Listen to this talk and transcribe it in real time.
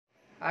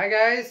Hi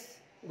guys,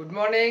 good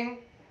morning.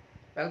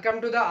 Welcome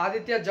to the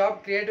Aditya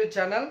Job Creative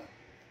channel.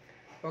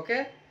 Okay,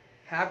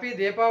 happy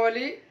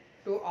Deepavali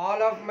to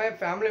all of my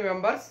family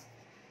members.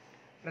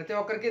 ప్రతి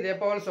ఒక్కరికి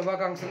దీపావళి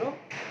శుభాకాంక్షలు.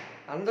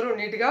 అందరూ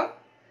నీట్గా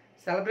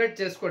celebrate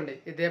చేసుకోండి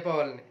ఈ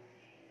దీపావళిని.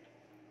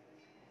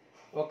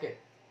 ఓకే,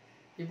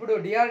 ఇప్పుడు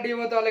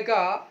DRDO తాలూకా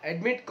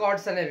అడ్మిట్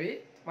కార్డ్స్ అనేవి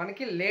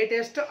మనకి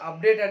లేటెస్ట్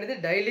అప్డేట్ అనేది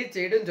డైలీ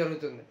చేయడం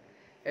జరుగుతుంది.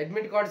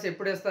 అడ్మిట్ కార్డ్స్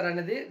ఎప్పుడు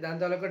ఇస్తారనేది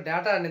దాని తాలూకా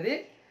డేటా అనేది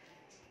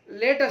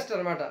లేటెస్ట్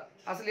అనమాట.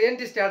 అసలు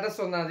ఏంటి స్టేటస్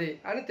ఉన్నది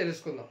అని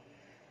తెలుసుకుందాం.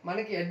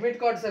 మనకి అడ్మిట్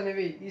కార్డ్స్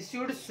అనేవి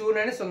ఇష్యూడ్ సూన్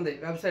అని ఉంది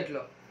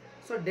వెబ్సైట్లో.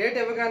 సో డేట్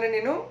ఇవ్వగానే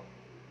నేను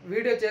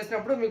వీడియో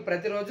చేసినప్పుడు మీకు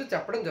ప్రతిరోజు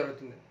చెప్పడం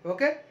జరుగుతుంది.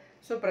 ఓకే,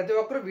 సో ప్రతి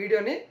ఒక్కరు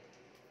వీడియోని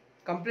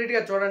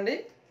కంప్లీట్గా చూడండి.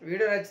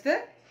 వీడియో నచ్చితే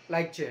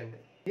లైక్ చేయండి.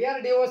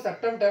 DRDO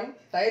September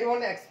tyre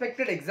 1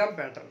 expected exam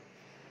pattern.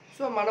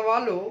 So మన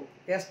వాళ్ళు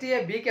STA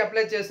Bకి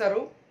అప్లై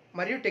చేశారు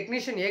మరియు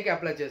టెక్నీషియన్ Aకి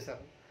అప్లై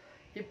చేశారు.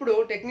 ఇప్పుడు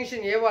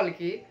టెక్నీషియన్ A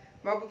వాళ్ళకి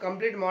మాకు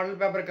కంప్లీట్ మోడల్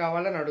పేపర్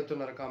కావాలని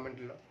అడుగుతున్నారు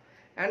కామెంట్లో.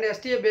 అండ్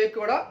STA Bకి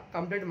కూడా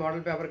కంప్లీట్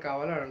మోడల్ పేపర్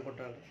కావాలని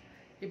అనుకుంటున్నారు.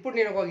 ఇప్పుడు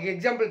నేను ఒక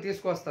ఎగ్జాంపుల్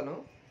తీసుకొస్తాను.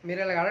 మీరు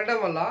ఇలా అడగడం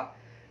వల్ల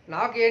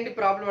నాకు ఏంటి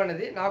ప్రాబ్లం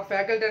అనేది, నాకు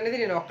ఫ్యాకల్టీ అనేది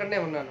నేను ఒక్కడనే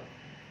ఉన్నాను.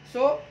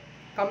 సో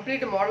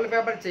కంప్లీట్ మోడల్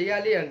పేపర్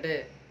చేయాలి అంటే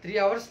 3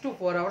 hours to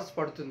 4 hours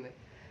పడుతుంది.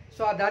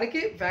 సో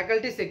దానికి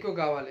ఫ్యాకల్టీస్ ఎక్కువ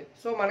కావాలి.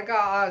 సో మనకు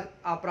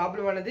ఆ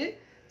ప్రాబ్లం అనేది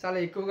చాలా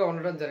ఎక్కువగా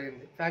ఉండడం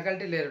జరిగింది.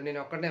 ఫ్యాకల్టీ లేరు,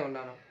 నేను ఒక్కడనే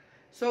ఉన్నాను.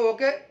 So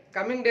okay,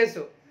 coming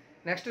days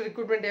next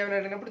recruitment ఏమైనా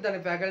అడిగినప్పుడు దాని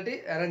ఫ్యాకల్టీ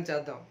అరేంజ్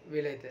చేద్దాం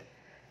వీలైతే.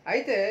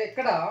 అయితే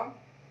ఇక్కడ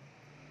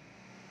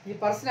ఈ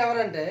పర్సన్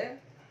ఎవరంటే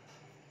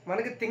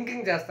మనకి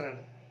థింకింగ్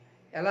చేస్తున్నాడు.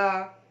 ఎలా,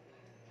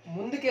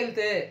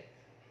 ముందుకెళ్తే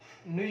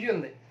నుయ్యి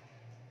ఉంది,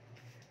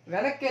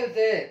 వెనక్కి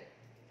వెళ్తే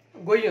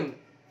గొయ్యి ఉంది.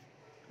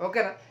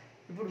 ఓకేనా?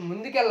 ఇప్పుడు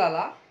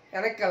ముందుకెళ్ళాలా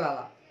వెనక్కి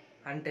వెళ్ళాలా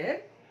అంటే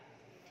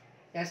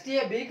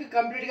STA Bకి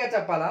కంప్లీట్గా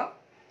చెప్పాలా,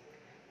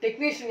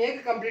 టెక్నీషియన్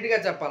Aకి కంప్లీట్గా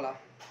చెప్పాలా?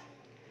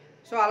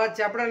 సో అలా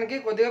చెప్పడానికి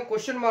కొద్దిగా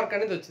క్వశ్చన్ మార్క్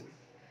అనేది వచ్చింది.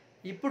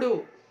 ఇప్పుడు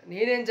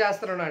నేనేం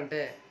చేస్తున్నాను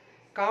అంటే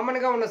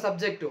కామన్గా ఉన్న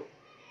సబ్జెక్టు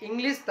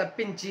ఇంగ్లీష్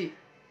తప్పించి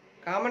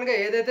కామన్గా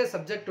ఏదైతే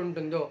సబ్జెక్ట్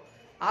ఉంటుందో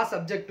ఆ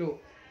సబ్జెక్టు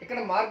ఇక్కడ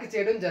మార్క్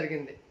చేయడం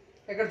జరిగింది.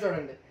 ఇక్కడ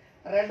చూడండి,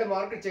 2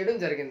 మార్కులు చేయడం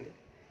జరిగింది.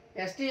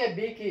 STA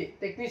Bకి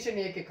టెక్నీషియన్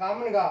Aకి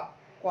కామన్గా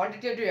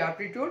quantitative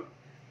aptitude,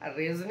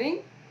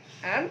 reasoning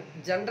and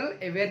general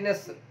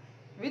awareness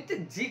with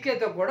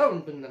జీకేతో కూడా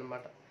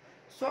ఉంటుందన్నమాట.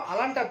 సో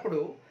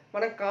అలాంటప్పుడు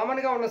మనకు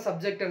కామన్గా ఉన్న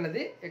సబ్జెక్ట్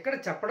అనేది ఇక్కడ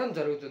చెప్పడం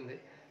జరుగుతుంది.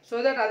 సో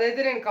దట్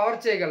అదైతే నేను కవర్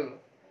చేయగలను.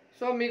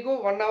 సో మీకు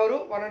 1 hour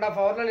 1.5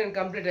 hourలో నేను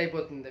కంప్లీట్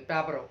అయిపోతుంది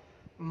పేపరు.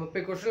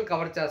 30 క్వశ్చన్లు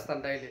కవర్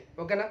చేస్తాను డైలీ.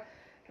 ఓకేనా?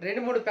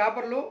 2-3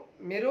 పేపర్లు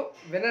మీరు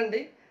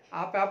వినండి,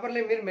 ఆ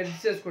పేపర్ని మీరు మెర్జ్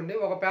చేసుకోండి.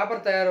 ఒక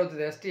పేపర్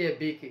తయారవుతుంది STA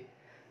Bకి.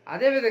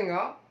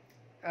 అదేవిధంగా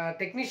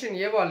టెక్నీషియన్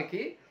A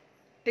వాళ్ళకి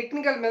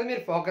టెక్నికల్ మీద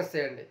మీరు ఫోకస్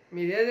చేయండి.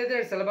 మీరు ఏదైతే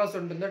సిలబస్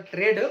ఉంటుందో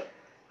ట్రేడ్,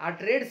 ఆ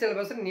ట్రేడ్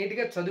సిలబస్ని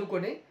నీట్గా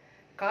చదువుకొని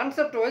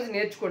కాన్సెప్ట్ వైజ్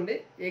నేర్చుకోండి.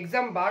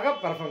 ఎగ్జామ్ బాగా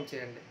పర్ఫామ్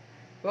చేయండి.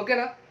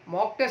 ఓకేనా?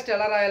 మాక్ టెస్ట్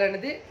ఎలా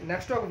రాయాలనేది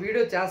నెక్స్ట్ ఒక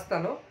వీడియో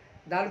చేస్తాను.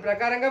 దాని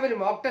ప్రకారంగా మీరు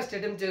మాక్ టెస్ట్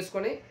అటెంప్ట్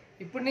చేసుకొని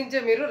ఇప్పటి నుంచే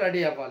మీరు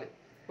రెడీ అవ్వాలి.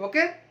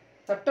 ఓకే,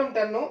 సెప్టెంబర్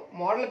 10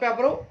 మోడల్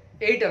పేపరు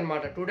 8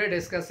 అనమాట. టుడే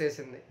డిస్కస్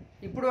చేసింది.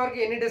 ఇప్పుడు వరకు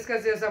ఎన్ని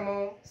డిస్కస్ చేసాము?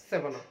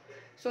 7.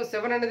 సో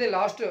 7 అనేది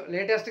లాస్ట్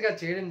లేటెస్ట్గా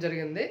చేయడం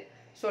జరిగింది.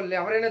 సో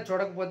ఎవరైనా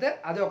చూడకపోతే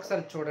అది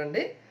ఒకసారి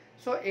చూడండి.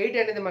 సో 8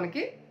 అనేది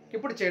మనకి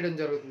ఇప్పుడు చేయడం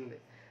జరుగుతుంది.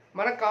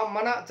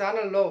 మన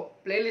ఛానల్లో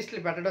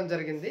ప్లేలిస్టులు పెట్టడం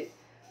జరిగింది.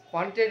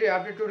 క్వాంటిటేటివ్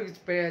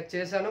యాప్టిట్యూడ్కి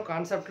చేశాను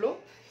కాన్సెప్ట్లు,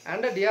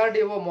 అండ్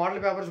DRDO మోడల్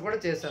పేపర్స్ కూడా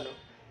చేశాను.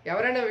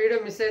 ఎవరైనా వీడియో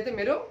మిస్ అయితే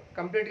మీరు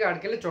కంప్లీట్గా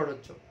అడికెళ్ళి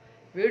చూడొచ్చు.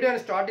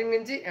 వీడియోని స్టార్టింగ్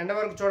నుంచి ఎండ్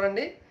వరకు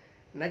చూడండి.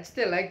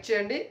 నచ్చితే లైక్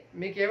చేయండి.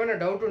 మీకు ఏమైనా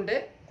డౌట్ ఉంటే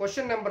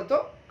క్వశ్చన్ నెంబర్తో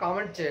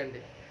కామెంట్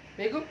చేయండి,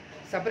 మీకు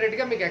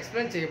సపరేట్గా మీకు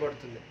ఎక్స్ప్లెయిన్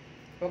చేయబడుతుంది.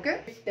 Okay,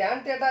 tan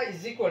θ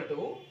 =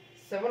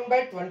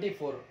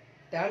 7/24.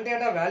 tan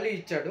θ వాల్యూ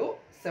ఇచ్చాడు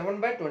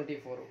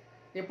 7/24.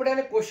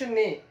 ఎప్పుడైనా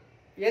క్వశ్చన్ని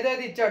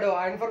ఏదైతే ఇచ్చాడో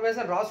ఆ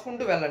ఇన్ఫర్మేషన్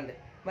రాసుకుంటూ వెళ్ళండి,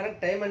 మనకు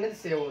టైం అనేది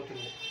సేవ్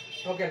అవుతుంది.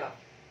 ఓకేనా?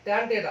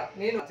 tan θ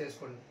నేను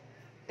చేసుకోండి.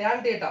 tan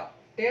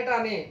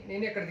θని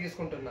నేను ఇక్కడ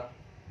తీసుకుంటున్నా.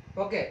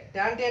 ఓకే,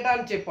 tan θ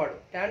అని చెప్పాడు.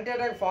 tan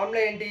θ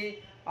ఫార్ములా ఏంటి?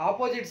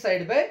 Opposite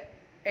side by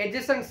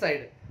adjacent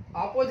side.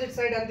 Opposite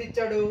side ఎంత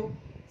ఇచ్చాడు?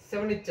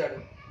 7 ఇచ్చాడు.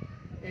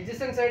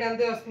 అడ్జసెంట్ సైడ్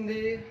ఎంత వస్తుంది?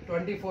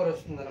 24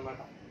 వస్తుంది అనమాట.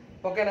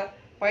 ఓకేనా?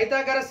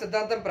 పైథాగరస్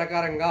సిద్ధాంతం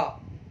ప్రకారంగా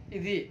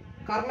ఇది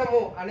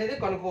కర్ణము అనేది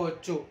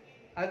కనుక్కోవచ్చు.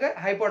 అలాగే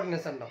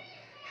హైపోటెనస్ అంటాం.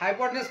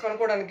 హైపోటెనస్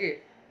కనుక్కోవడానికి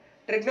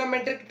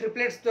ట్రిగ్నోమెట్రిక్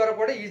ట్రిప్లెట్స్ ద్వారా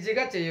కూడా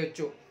ఈజీగా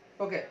చేయొచ్చు.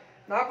 ఓకే,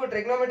 నాకు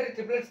ట్రిగ్నోమెట్రిక్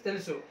ట్రిప్లెట్స్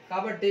తెలుసు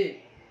కాబట్టి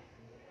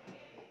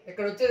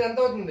ఇక్కడ వచ్చేది ఎంత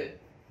అవుతుంది?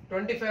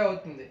 25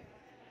 అవుతుంది.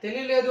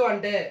 తెలియలేదు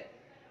అంటే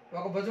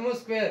ఒక భుజము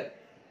స్క్వేర్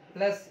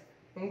ప్లస్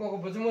ఇంకొక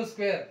భుజము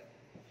స్క్వేర్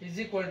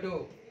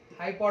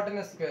 =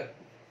 హైపోటెనస్ స్క్వేర్.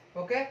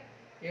 ఓకే,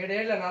 7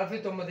 ఏళ్ళ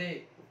 49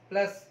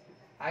 plus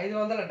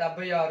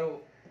 576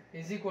 =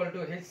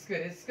 h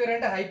square. h square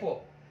అంటే హైపో,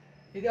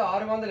 ఇది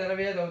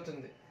 625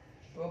 అవుతుంది.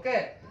 ఓకే,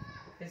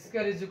 h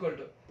స్క్వేర్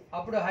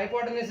అప్పుడు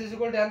హైపోటెనస్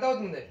ఎంత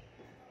అవుతుంది?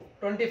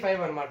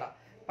 25 అనమాట.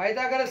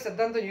 పైథాగరస్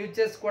సిద్ధాంతం యూజ్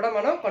చేసి కూడా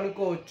మనం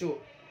కనుక్కోవచ్చు.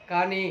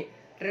 కానీ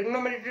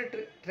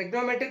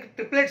ట్రిగ్నోమెట్రిక్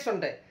ట్రిప్లెట్స్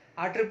ఉంటాయి.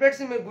 ఆ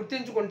ట్రిప్లెట్స్ని మీరు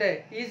గుర్తించుకుంటే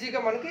ఈజీగా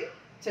మనకి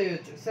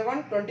చేయొచ్చు. 7,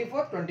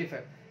 24,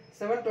 25,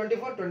 7,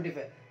 24,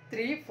 25,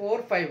 3, 4,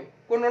 5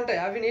 కొన్ని ఉంటాయి,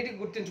 అవి నీట్గా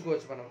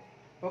గుర్తించుకోవచ్చు మనం.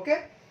 ఓకే,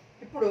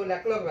 ఇప్పుడు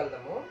లెక్కలోకి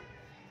వెళ్దాము.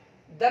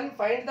 Then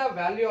find the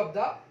value of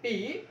the P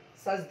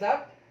such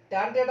that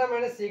tan θ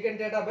minus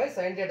secant θ by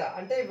sine θ.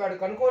 అంటే వాడు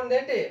కనుక్కోండి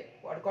ఏంటి,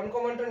 వాడు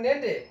కనుక్కోమంటుంది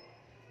ఏంటి,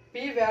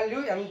 పి వాల్యూ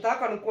ఎంత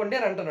కనుక్కోండి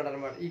అని అంటున్నాడు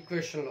అనమాట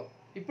ఈక్వేషన్లో.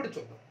 ఇప్పుడు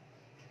చూద్దాం.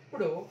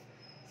 ఇప్పుడు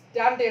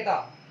tan θ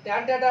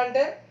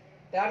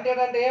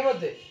అంటే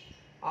ఏమవుద్ది,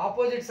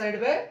 opposite side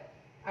by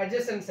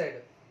adjacent side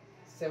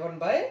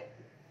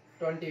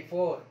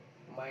 7/24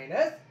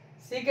 minus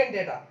secant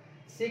θ.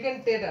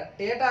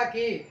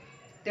 థీటాకి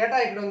theta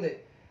ఇక్కడ ఉంది,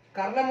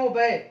 కర్ణము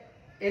by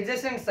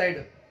adjacent side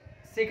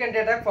secant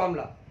θ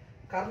formula.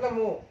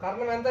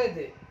 కర్ణం ఎంత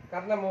అయింది,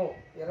 కర్ణము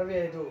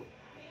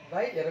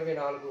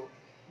 25/24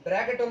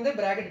 బ్రాకెట్ ఉంది,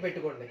 బ్రాకెట్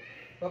పెట్టుకోండి.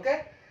 ఓకే,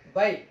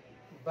 బై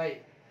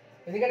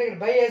ఎందుకంటే ఇక్కడ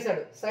బై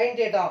వేసాడు. సైన్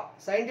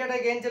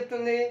థీటాకి ఏం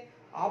చెప్తుంది,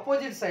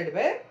 opposite side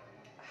by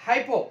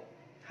hypo.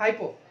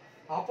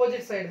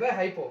 Opposite side by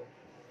hypo.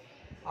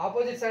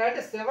 Opposite side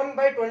అంటే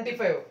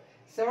 7/25.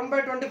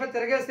 7/25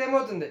 తిరగేస్తే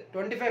ఏమవుతుంది,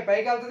 25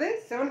 పైకి వెళ్తుంది,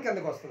 7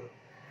 కిందకి వస్తుంది.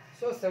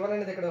 సో 7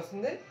 అనేది ఇక్కడ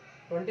వస్తుంది,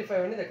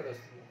 25 అనేది ఇక్కడ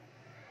వస్తుంది.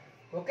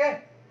 Okay,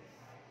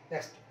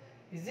 next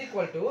is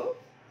equal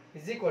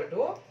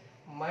to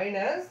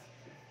minus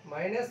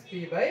p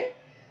by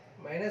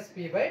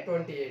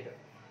 28.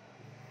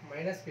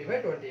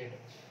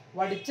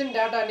 వాడు ఇచ్చిన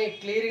డేటాని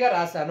క్లియర్గా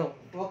రాశాను.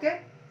 ఓకే,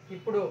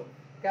 ఇప్పుడు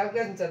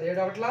క్యాల్కులేషన్ చదివి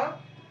 7 1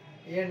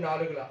 7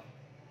 4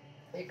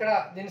 ఇక్కడ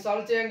దీన్ని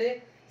సాల్వ్ చేయండి.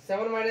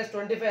 7 -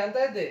 25 ఎంత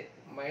అయింది,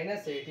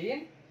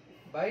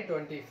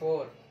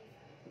 -18/24.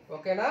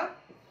 ఓకేనా,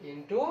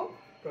 ఇంటూ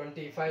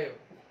 25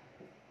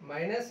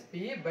 మైనస్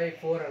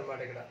p/4 అనమాట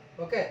ఇక్కడ.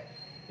 ఓకే,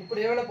 ఇప్పుడు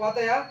ఏమైనా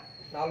పోతాయా,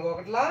 4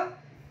 1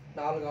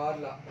 4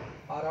 6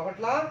 6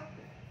 1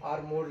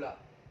 6 3.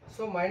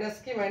 సో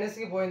మైనస్కి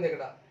పోయింది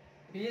ఇక్కడ.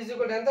 p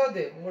కూడా ఎంత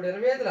అవుద్ది, 3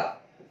 25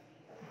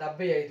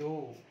 75.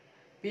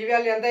 p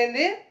వాల్యూ ఎంత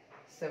అయింది,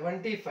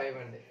 75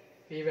 అండి.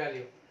 p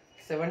value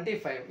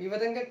 75. ఈ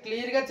విధంగా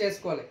క్లియర్గా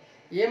చేసుకోవాలి.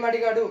 ఏం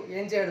అడిగాడు,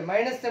 ఏం చేయడు.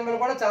 మైనస్ సింబల్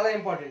కూడా చాలా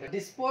important.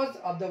 Dispose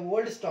of the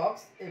old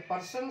stocks A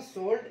person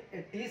sold A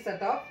tea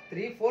set of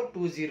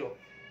 3420.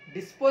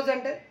 Dispose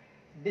అంటే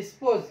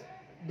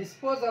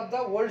dispose of the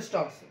old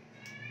stocks.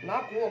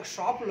 నాకు ఒక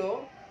షాప్లో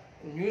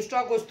న్యూ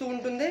స్టాక్ వస్తూ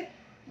ఉంటుంది,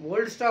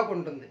 ఓల్డ్ స్టాక్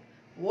ఉంటుంది.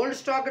 ఓల్డ్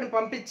స్టాక్ని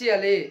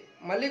పంపించేయాలి,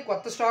 మళ్ళీ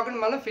కొత్త స్టాక్ని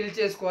మనం ఫిల్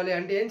చేసుకోవాలి.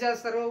 అంటే ఏం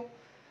చేస్తారు,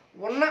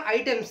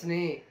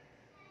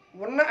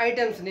 ఉన్న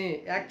ఐటమ్స్ని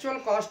యాక్చువల్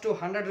కాస్ట్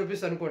 100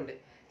 రూపీస్ అనుకోండి,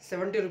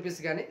 70 రూపీస్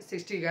కానీ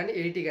 60 కానీ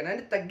 80 కానీ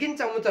అంటే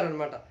తగ్గించి అమ్ముతారు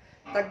అనమాట.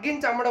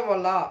 తగ్గించి అమ్మడం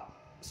వల్ల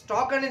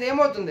స్టాక్ అనేది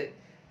ఏమవుతుంది,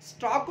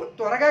 స్టాక్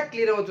త్వరగా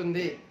క్లియర్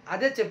అవుతుంది.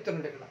 అదే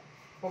చెప్తున్నాడు ఇక్కడ.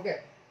 Okay,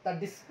 the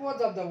dispose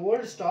of the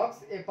old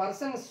stocks A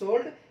person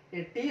sold A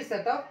tea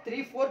set of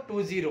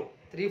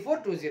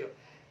 3420.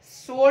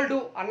 Sold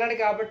అన్నాడు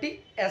కాబట్టి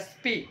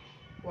ఎస్పి,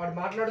 వాడు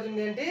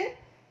మాట్లాడుతుంది ఏంటి,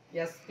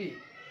 ఎస్పి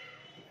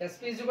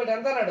కూడా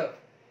ఎంత అన్నాడు,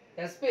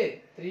 SP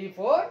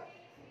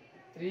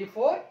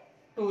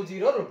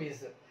 3420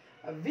 rupees,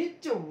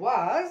 which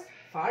was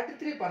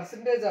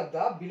 43% of the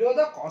below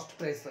the cost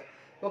price.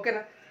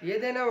 ఓకేనా,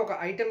 ఏదైనా ఒక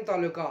ఐటెం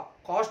తాలూకా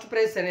కాస్ట్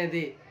ప్రైస్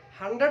అనేది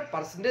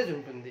 100%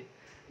 ఉంటుంది.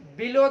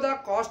 బిలో ద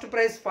కాస్ట్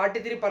ప్రైస్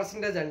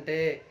 43% అంటే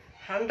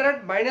 100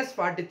 -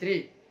 43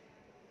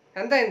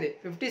 ఎంత అయింది,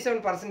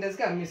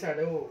 57%కి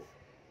అమ్మేశాడు.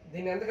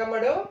 దీన్ని ఎంతకు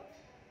అమ్మాడు,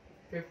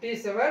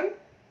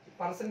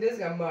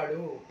 57%కి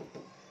అమ్మాడు.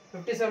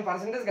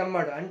 57%కి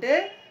అమ్మాడు అంటే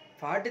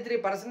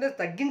 43%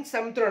 తగ్గించి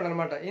అమ్ముతున్నాడు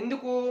అనమాట.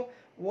 ఎందుకు,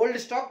 ఓల్డ్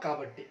స్టాక్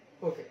కాబట్టి.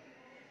 Okay,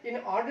 in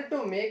order to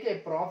make a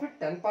profit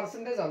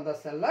 10% on the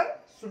seller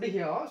should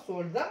have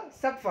sold the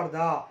set for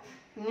the.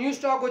 New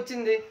stock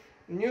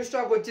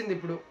వచ్చింది.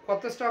 ఇప్పుడు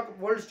కొత్త స్టాక్,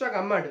 ఓల్డ్ స్టాక్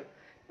అమ్మాడు.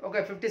 ఓకే,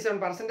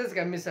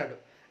 57%కి అమ్మేశాడు.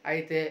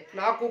 అయితే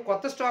నాకు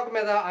కొత్త స్టాక్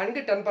మీద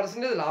ఆయనకి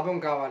 10% లాభం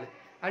కావాలి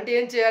అంటే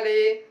ఏం చేయాలి,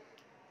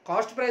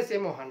 కాస్ట్ ప్రైస్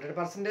ఏమో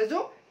 100%,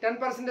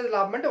 10%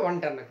 లాభం అంటే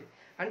 110కి.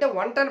 అంటే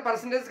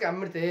 110%కి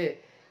అమ్మితే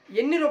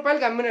ఎన్ని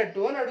రూపాయలకి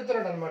అమ్మినట్టు అని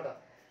అడుగుతున్నాడు అనమాట.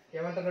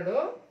 ఏమంటున్నాడు,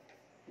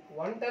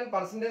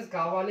 110%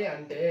 కావాలి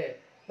అంటే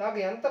నాకు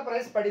ఎంత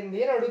ప్రైస్ పడింది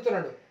అని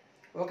అడుగుతున్నాడు.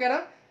 ఓకేనా,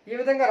 ఈ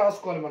విధంగా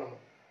రాసుకోవాలి మనము.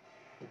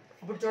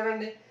 ఇప్పుడు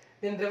చూడండి,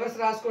 నేను రివర్స్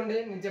రాసుకోండి.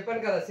 నేను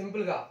చెప్పాను కదా,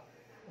 సింపుల్గా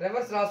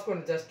రివర్స్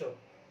రాసుకోండి. జస్ట్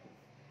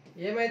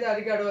ఏమైతే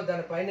అడిగాడో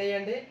దాని పైన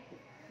వేయండి,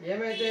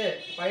 ఏమైతే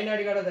పైన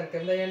అడిగాడో దాని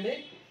కింద వేయండి.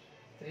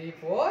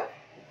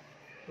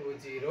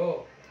 3420.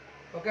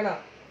 ఓకేనా,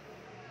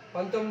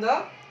 19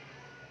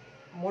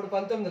 3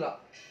 19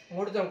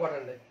 3తో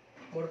కొట్టండి,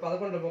 3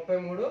 11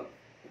 33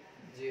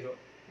 0,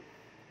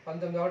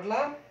 19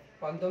 1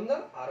 19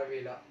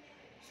 60.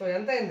 సో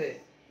ఎంత అయింది,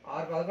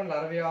 6 11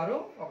 66,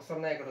 ఒక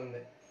 0 ఇక్కడ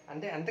ఉంది.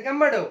 అంటే ఎంతకి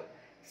అమ్మాడు,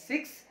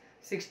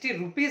 660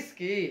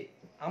 రూపీస్కి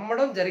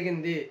అమ్మడం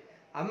జరిగింది.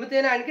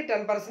 అమ్మితేనే ఆయనకి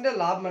 10%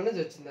 లాభం అనేది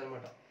వచ్చింది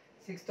అనమాట,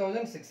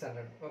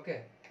 6600. ఓకే,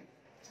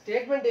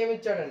 స్టేట్మెంట్ ఏమి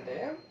ఇచ్చాడంటే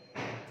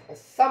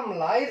సమ్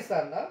లాయర్స్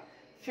అంట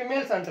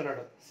ఫిమేల్స్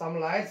అంటున్నాడు. సమ్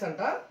లాయర్స్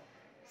అంట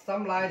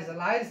సమ్ లాయర్స్,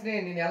 లాయర్స్ని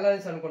నేను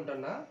వెళ్ళాలని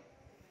అనుకుంటున్నా.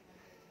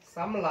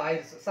 సమ్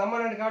లాయర్స్, సమ్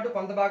అన్నాడు కాబట్టి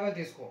కొంత భాగం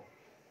తీసుకో,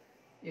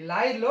 ఈ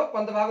లాయర్లో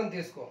కొంత భాగం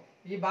తీసుకో.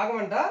 ఈ భాగం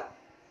అంట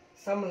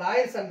సమ్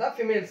లాయర్స్ అంట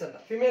ఫిమేల్స్ అంట,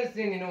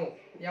 ఫిమేల్స్ని నేను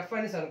ఎఫ్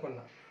అనేసి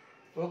అనుకున్నా.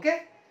 Okay,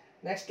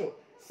 next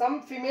some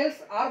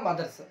females are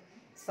mothers.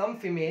 Some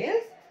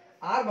females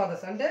are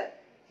mothers అంటే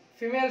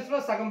ఫిమేల్స్లో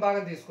సగం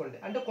భాగం తీసుకోండి,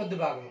 అంటే కొద్ది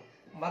భాగం.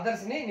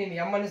 మదర్స్ని నేను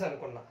ఎం అనేసి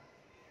అనుకున్నా.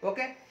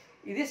 ఓకే,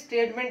 ఇది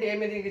స్టేట్మెంట్ ఏ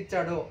మీద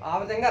ఇచ్చాడో ఆ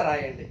విధంగా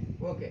రాయండి.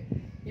 ఓకే,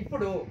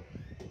 ఇప్పుడు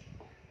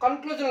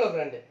కన్క్లూజన్లోకి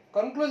రండి.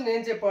 కన్క్లూజన్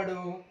ఏం చెప్పాడు?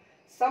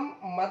 Some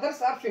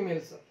mothers are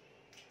females.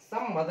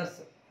 Some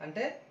mothers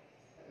అంటే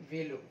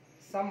వీళ్ళు,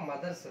 సమ్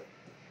మదర్స్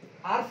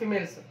ఆర్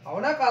ఫిమేల్స్.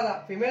 అవునా కాదా?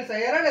 ఫిమేల్స్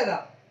అయ్యారా లేదా?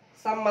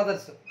 Some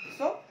mothers.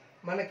 సో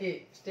మనకి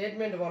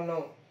స్టేట్మెంట్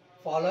 1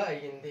 ఫాలో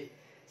అయ్యింది.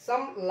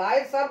 Some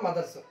lawyers are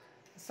mothers,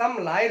 some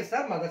lawyers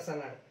are mothers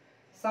అన్నాడు.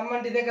 సమ్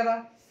అంటే ఇదే కదా,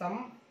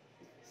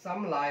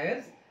 సమ్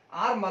లాయర్స్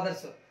ఆర్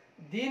మదర్స్.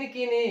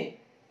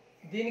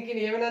 దీనికి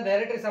ఏమైనా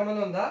డైరెక్ట్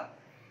సంబంధం ఉందా?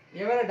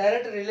 ఏమైనా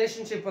డైరెక్ట్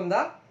రిలేషన్షిప్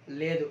ఉందా?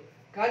 లేదు.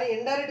 కానీ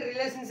ఇండైరెక్ట్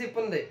రిలేషన్షిప్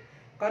ఉంది.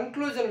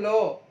 కన్క్లూజన్లో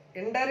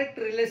ఇండైరెక్ట్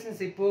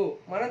రిలేషన్షిప్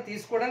మనం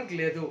తీసుకోవడానికి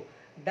లేదు,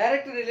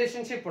 డైరెక్ట్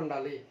రిలేషన్షిప్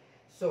ఉండాలి.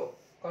 So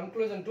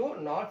conclusion 2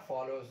 not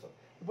follows.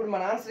 ఇప్పుడు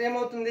మన ఆన్సర్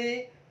ఏమవుతుంది?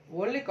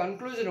 ఓన్లీ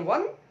కన్క్లూజన్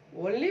 1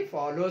 ఓన్లీ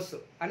ఫాలోస్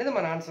అనేది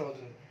మన ఆన్సర్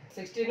అవుతుంది.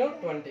 16,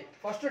 20.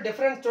 ఫస్ట్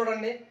డిఫరెన్స్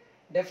చూడండి.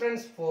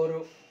 డిఫరెన్స్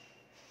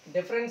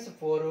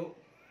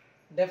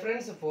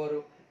 4.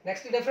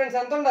 నెక్స్ట్ డిఫరెన్స్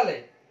ఎంత ఉండాలి?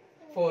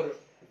 4.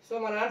 సో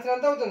మన ఆన్సర్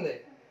ఎంత అవుతుంది?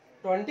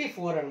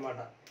 24 అనమాట.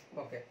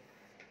 Okay,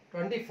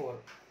 24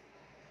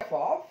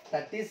 of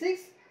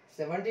 36,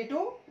 72,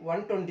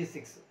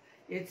 126.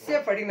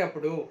 హెచ్సిఎఫ్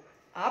అడిగినప్పుడు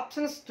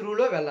ఆప్షన్స్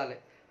త్రూలో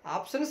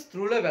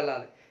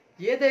వెళ్ళాలి.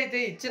 ఏదైతే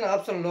ఇచ్చిన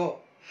ఆప్షన్లో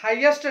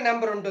హయ్యెస్ట్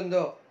నెంబర్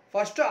ఉంటుందో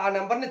ఫస్ట్ ఆ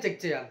నెంబర్ని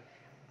చెక్ చేయాలి.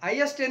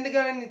 హయ్యెస్ట్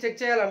ఎందుకని చెక్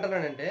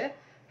చేయాలంటున్నానంటే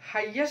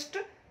హయ్యెస్ట్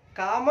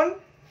కామన్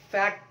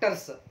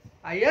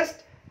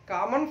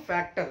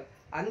ఫ్యాక్టర్.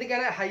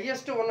 అందుకనే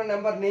హయ్యెస్ట్ ఉన్న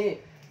నెంబర్ని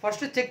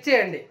ఫస్ట్ చెక్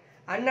చేయండి.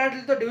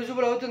 అన్నిటితో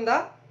డివిజిబుల్ అవుతుందా?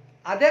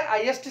 అదే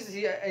హయ్యెస్ట్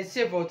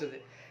హెచ్సిఎఫ్ అవుతుంది.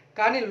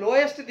 కానీ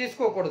లోయెస్ట్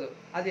తీసుకోకూడదు,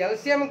 అది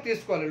ఎల్సిఎంకి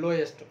తీసుకోవాలి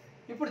లోయెస్ట్.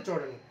 ఇప్పుడు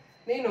చూడండి,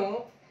 నేను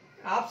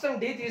ఆప్షన్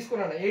డి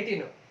తీసుకున్నాను.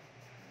 18,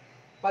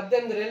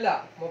 18 రెళ్ళ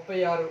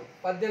 36,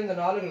 18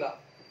 4ల,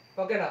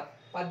 ఓకేనా,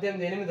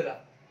 18 8ల,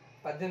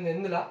 18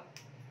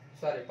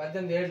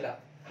 7ల.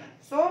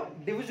 సో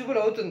డివిజిబుల్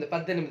అవుతుంది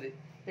 18.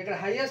 ఇక్కడ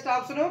హైయెస్ట్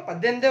ఆప్షన్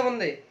 18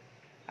 ఉంది,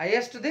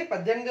 హైయెస్ట్ది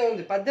 18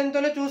 ఉంది.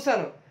 18తోనే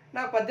చూసాను,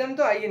 నాకు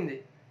 18తో అయ్యింది.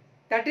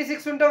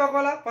 36 ఉంటే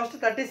ఒకవేళ ఫస్ట్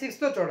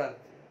 36తో చూడాలి.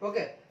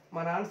 ఓకే,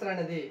 మన ఆన్సర్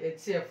అనేది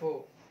హెచ్సిఎఫ్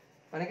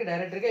మనకి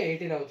డైరెక్ట్గా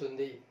 18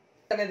 అవుతుంది.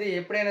 అనేది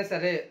ఎప్పుడైనా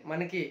సరే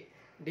మనకి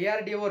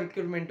డిఆర్డిఓ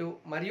రిక్రూట్మెంటు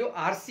మరియు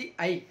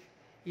ఆర్సిఐ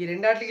ఈ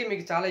రెండాటికి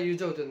మీకు చాలా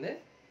యూజ్ అవుతుంది.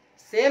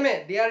 సేమే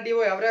డిఆర్డిఓ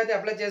ఎవరైతే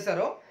అప్లై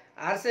చేశారో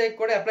ఆర్సిఐకి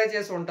కూడా అప్లై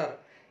చేసి ఉంటారు.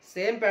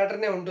 సేమ్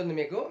ప్యాటర్నే ఉంటుంది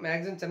మీకు,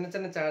 మ్యాక్సిమం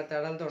చిన్న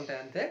తేడాలతో ఉంటాయి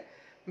అంతే.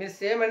 మీరు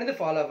సేమ్ అనేది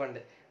ఫాలో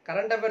అవ్వండి.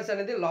 కరెంట్ అఫైర్స్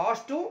అనేది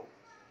లాస్ట్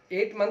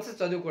 8 months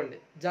చదువుకోండి.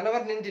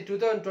 జనవరి నుంచి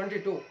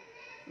 2022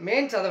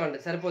 మెయిన్ చదవండి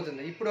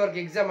సరిపోతుంది, ఇప్పుడు వరకు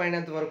ఎగ్జామ్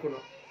అయినంత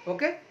వరకును.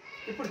 ఓకే,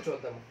 ఇప్పుడు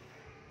చూద్దాము.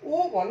 who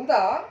won the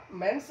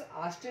men's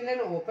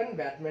Australian Open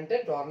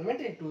badminton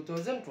tournament in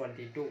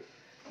 2022.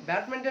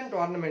 Badminton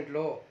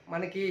టోర్నమెంట్లో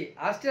మనకి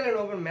ఆస్ట్రేలియన్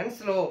ఓపెన్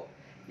మెన్స్లో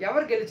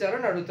ఎవరు గెలిచారో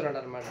అని అడుగుతున్నాడు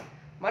అనమాట.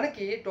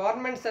 మనకి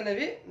టోర్నమెంట్స్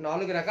అనేవి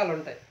 4 రకాలు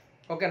ఉంటాయి.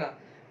 ఓకేనా,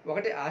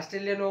 1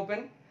 Australian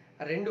open,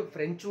 2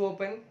 French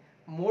open,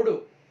 3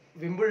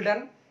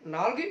 Wimbledon,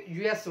 4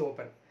 US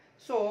open.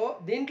 So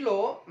దీంట్లో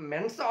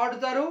మెన్స్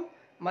ఆడుతారు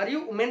మరియు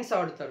ఉమెన్స్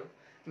ఆడుతారు.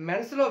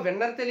 మెన్స్లో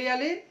విన్నర్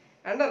తెలియాలి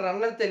అండ్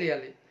రన్నర్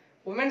తెలియాలి,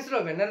 ఉమెన్స్లో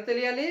విన్నర్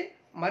తెలియాలి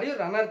మరియు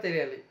రన్నర్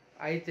తెలియాలి.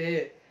 అయితే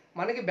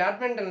మనకి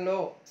బ్యాడ్మింటన్లో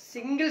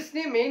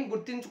సింగిల్స్ని మెయిన్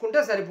గుర్తించుకుంటే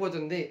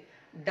సరిపోతుంది.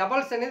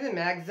 డబల్స్ అనేది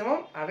మ్యాక్సిమం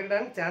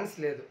అడగడానికి ఛాన్స్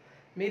లేదు.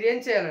 మీరేం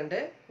చేయాలంటే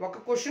ఒక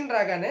క్వశ్చన్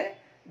రాగానే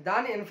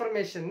దాని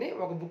ఇన్ఫర్మేషన్ని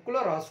ఒక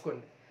బుక్లో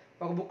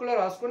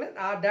రాసుకొని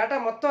ఆ డేటా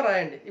మొత్తం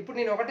రాయండి. ఇప్పుడు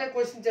నేను ఒకటే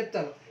క్వశ్చన్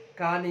చెప్తాను,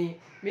 కానీ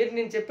మీరు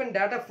నేను చెప్పిన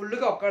డేటా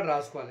ఫుల్గా ఒక్కటి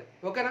రాసుకోవాలి.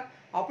 ఓకేనా,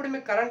 అప్పుడు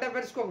మీకు కరెంట్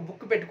అఫైర్స్కి ఒక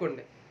బుక్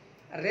పెట్టుకోండి,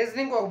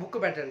 రీజనింగ్కి ఒక బుక్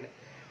పెట్టండి,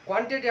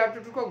 క్వాంటిటీ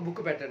యాప్టిట్యూడ్కి ఒక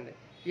బుక్ పెట్టండి.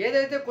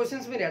 ఏదైతే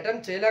క్వశ్చన్స్ మీరు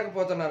అటెంప్ట్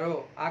చేయలేకపోతున్నారో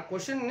ఆ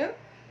క్వశ్చన్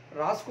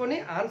రాసుకొని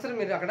ఆన్సర్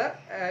మీరు అక్కడ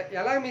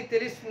ఎలా మీకు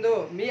తెలుస్తుందో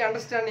మీ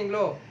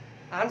అండర్స్టాండింగ్లో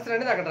ఆన్సర్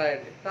అనేది అక్కడ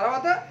రాయండి.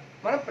 తర్వాత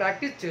మనం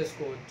ప్రాక్టీస్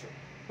చేసుకోవచ్చు.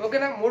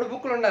 ఓకేనా, 3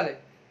 బుక్లు ఉండాలి,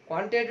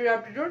 quantitative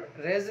aptitude,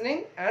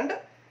 reasoning and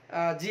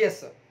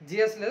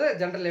GS లేదా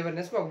జనరల్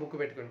అవేర్నెస్కి ఒక బుక్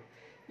పెట్టుకోండి.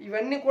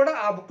 ఇవన్నీ కూడా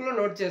ఆ బుక్లో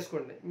నోట్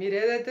చేసుకోండి. మీరు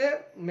ఏదైతే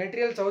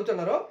మెటీరియల్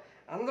చదువుతున్నారో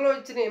అందులో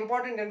ఇచ్చిన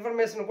ఇంపార్టెంట్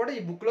ఇన్ఫర్మేషన్ కూడా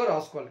ఈ బుక్లో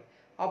రాసుకోవాలి.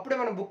 అప్పుడే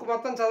మన బుక్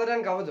మొత్తం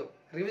చదవడానికి అవ్వదు,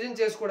 రివిజన్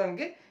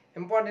చేసుకోవడానికి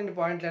ఇంపార్టెంట్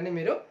పాయింట్లన్నీ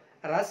మీరు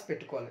రాసి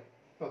పెట్టుకోవాలి.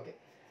 ఓకే,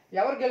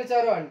 ఎవరు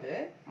గెలిచారు అంటే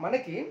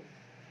మనకి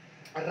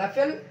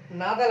రఫెల్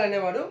నాదల్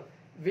అనేవాడు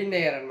విన్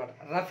అయ్యారనమాట.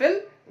 రఫెల్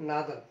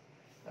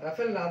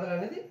నాదల్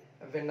అనేది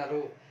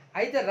విన్నరు.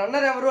 అయితే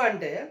రన్నర్ ఎవరు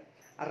అంటే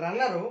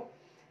రన్నరు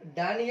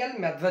డానియల్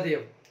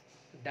మెద్వదేవ్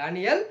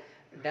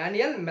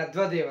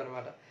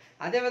అనమాట.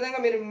 అదేవిధంగా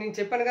నేను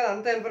చెప్పాను కదా,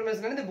 అంత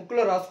ఇన్ఫర్మేషన్ అనేది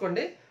బుక్లో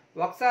రాసుకోండి.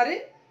 ఒకసారి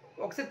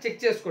చెక్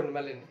చేసుకోండి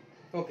మళ్ళీ.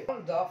 Okay,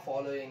 solve the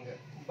following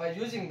by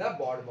using the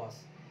bad mass.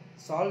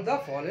 Solve the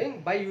following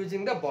by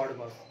using the bad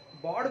mass.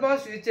 Bad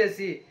mass use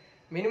చేసి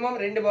మినిమం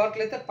 2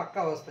 మార్కులు అయితే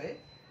పక్కా వస్తాయి.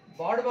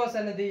 బాడ్ మాస్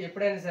అనేది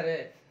ఎప్పుడైనా సరే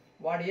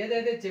వాడు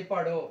ఏదైతే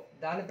చెప్పాడో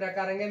దాని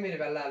ప్రకారంగా మీరు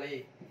వెళ్ళాలి.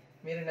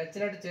 మీరు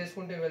నచ్చినట్టు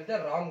చేసుకుంటూ వెళ్తే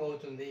రాంగ్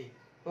అవుతుంది.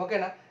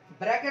 ఓకేనా?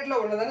 బ్రాకెట్లో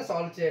ఉన్నదాన్ని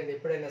సాల్వ్ చేయండి.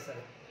 ఎప్పుడైనా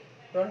సరే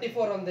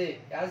 24 ఉంది,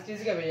 యాజ్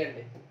ఈజీగా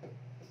వేయండి.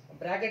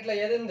 బ్రాకెట్లో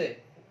ఏది ఉంది?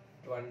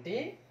 20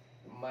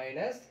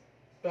 మైనస్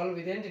 12.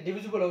 ఇదేంటి?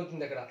 డివిజిబుల్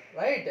అవుతుంది ఇక్కడ,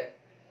 రైట్?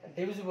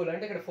 డివిజిబుల్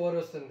అంటే ఇక్కడ 4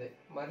 వస్తుంది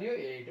మరియు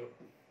 8.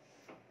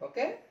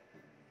 ఓకే,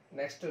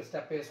 నెక్స్ట్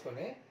స్టెప్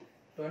వేసుకొని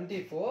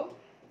 24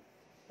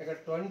 ఇక్కడ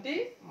 20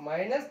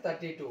 minus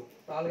 32,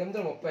 4 8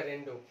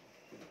 32,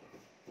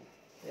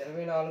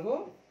 24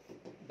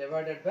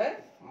 divided by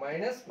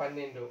minus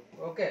 12.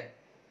 Okay,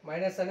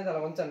 minus అనేది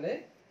అలా ఉంచండి.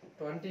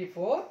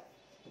 24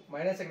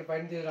 మైనస్ ఇక్కడ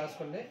పైన తీసి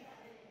రాసుకోండి.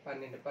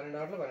 12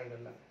 12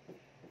 12.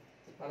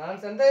 మన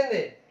ఆన్సర్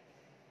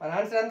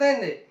ఎంత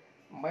అయింది?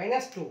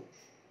 -2.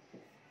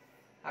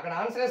 అక్కడ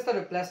ఆన్సర్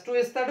ఇస్తాడు, +2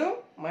 ఇస్తాడు,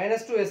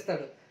 -2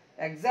 ఇస్తాడు.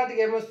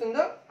 ఎగ్జాక్ట్గా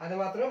ఏమొస్తుందో అది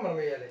మాత్రమే మనం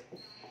వేయాలి.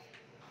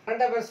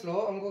 కరెంట్ అఫైర్స్లో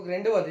ఇంకొక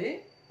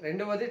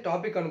రెండవది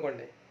టాపిక్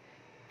అనుకోండి.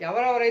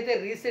 ఎవరెవరైతే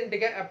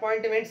రీసెంట్గా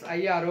అపాయింట్మెంట్స్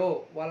అయ్యారో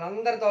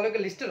వాళ్ళందరి తాలూకా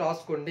లిస్ట్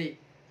రాసుకోండి.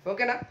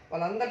 ఓకేనా?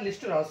 వాళ్ళందరి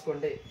లిస్టు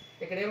రాసుకోండి.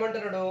 ఇక్కడ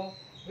ఏమంటున్నాడు?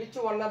 Which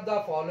one of the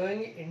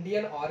following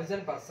Indian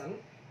origin person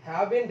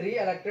have been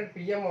re-elected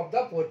PM of the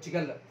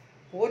Portugal.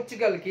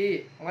 పోర్చుగల్కి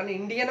మన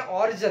ఇండియన్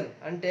ఆరిజిన్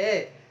అంటే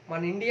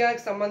మన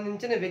ఇండియాకి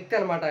సంబంధించిన వ్యక్తి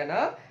అనమాట ఆయన.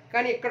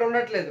 కానీ ఇక్కడ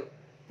ఉండట్లేదు,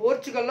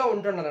 పోర్చుగల్లో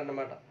ఉంటున్నారు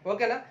అన్నమాట.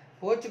 ఓకేనా?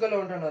 పోర్చుగల్లో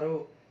ఉంటున్నారు,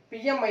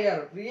 పిఎం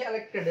అయ్యారు.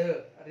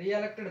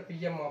 Re-elected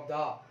PM of the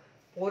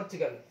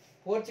Portugal.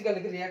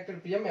 పోర్చుగల్కి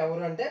re-elected PM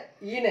ఎవరు అంటే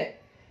ఈయనే.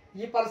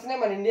 ఈ పర్సనే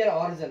మన ఇండియన్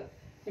ఆరిజిన్.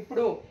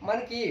 ఇప్పుడు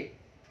మనకి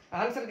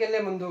ఆన్సర్కి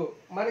వెళ్ళే ముందు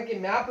మనకి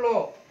మ్యాప్లో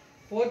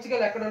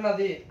పోర్చుగల్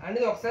ఎక్కడున్నది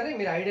అనేది ఒకసారి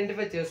మీరు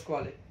ఐడెంటిఫై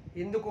చేసుకోవాలి.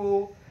 ఎందుకు?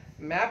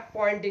 మ్యాప్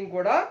పాయింటింగ్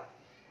కూడా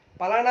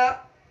పలానా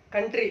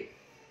కంట్రీ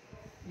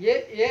ఏ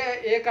ఏ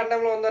ఏ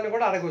ఖండంలో ఉందని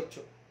కూడా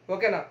అడగవచ్చు.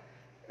 ఓకేనా?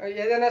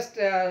 ఏదైనా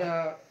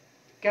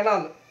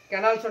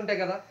కెనాల్స్ ఉంటాయి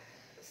కదా,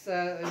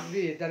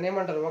 ఇవి దాన్ని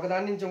ఏమంటారు? ఒక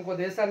దాని నుంచి ఇంకో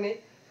దేశాన్ని,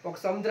 ఒక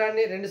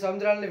సముద్రాన్ని, 2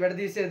 సముద్రాలని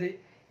విడదీసేది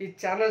ఈ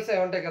ఛానల్స్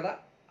అవి ఉంటాయి కదా,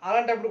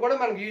 అలాంటప్పుడు కూడా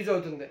మనకు యూజ్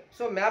అవుతుంది.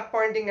 సో మ్యాప్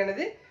పాయింటింగ్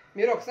అనేది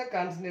మీరు ఒకసారి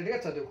కాన్సన్ట్రేట్గా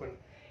చదువుకోండి.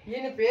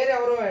 ఈయన పేరు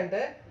ఎవరు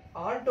అంటే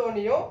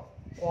ఆంటోనియో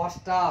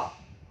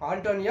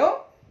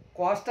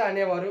కోస్టా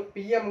అనేవారు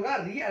పిఎంగా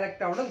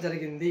రీఎలెక్ట్ అవ్వడం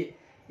జరిగింది.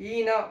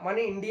 ఈయన మన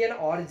ఇండియన్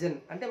ఆరిజిన్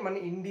అంటే మన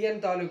ఇండియన్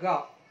తాలూకా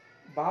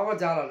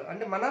భావజాలాలు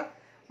అంటే మన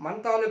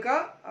తాలూకా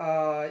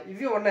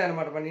ఇవి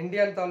ఉన్నాయన్నమాట. మన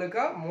ఇండియన్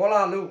తాలూకా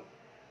మూలాలు.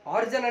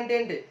 ఆరిజిన్ అంటే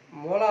ఏంటి?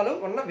 మూలాలు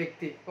ఉన్న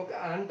వ్యక్తి. Okay,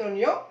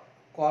 Antonio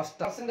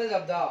Costa. Percentage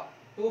of the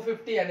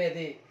 250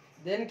 అనేది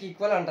దేనికి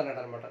ఈక్వల్ అంటున్నాడు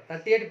అనమాట?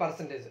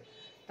 38%.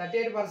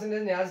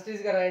 38%ని యాజ్ ఇట్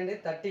ఈస్గా రాయండి.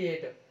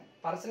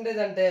 38%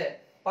 అంటే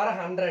పర్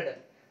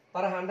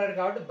 100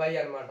 కాబట్టి బై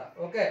అనమాట.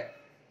 ఓకే,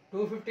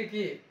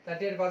 250కి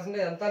 38%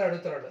 ఎంత అని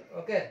అడుగుతున్నాడు.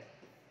 ఓకే,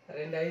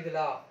 2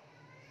 5లా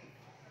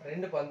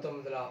 2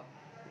 19లా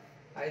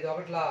 5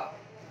 1లా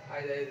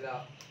 5 5లా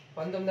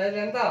 19 5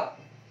 ఎంత?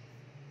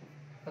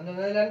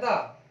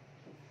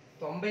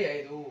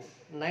 95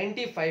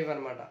 95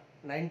 అనమాట.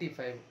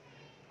 95.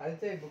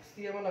 అయితే బుక్స్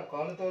ఏమన్నా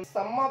కాలుతో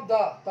some of the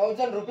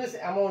 1000 rupees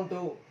amount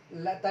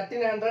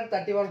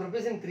 1331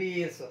 rupees in 3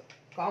 years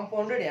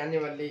compounded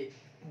annually.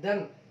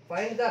 Then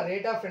find the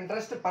rate of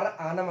interest per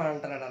annum అని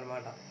అంటున్నాడు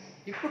అనమాట.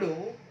 ఇప్పుడు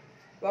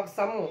ఒక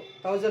సమ్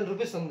 1000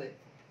 రూపీస్ ఉంది,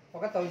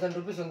 ఒక 1000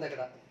 రూపీస్ ఉంది,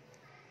 ఇక్కడ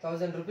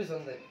 1000 రూపీస్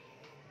ఉంది.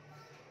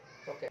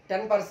 ఓకే,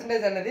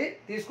 10% అనేది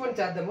తీసుకొని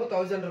చేద్దాము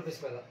 1000 రూపీస్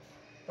మీద.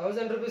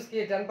 1000 రూపీస్కి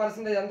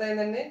 10% ఎంత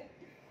అయిందండి?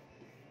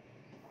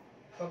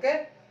 ఓకే,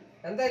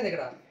 ఎంత అయింది?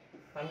 ఇక్కడ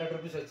 100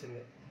 రూపీస్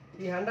వచ్చింది.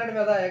 ఈ 100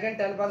 మీద అగైన్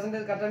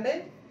 10% కట్టండి.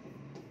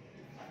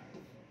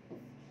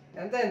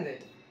 ఎంత అయింది?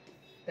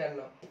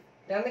 10.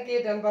 10కి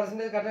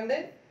 10% కట్టండి.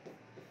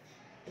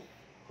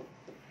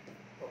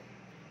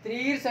 3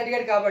 years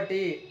అడిగాడు కాబట్టి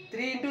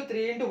 3 ×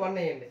 3 × 1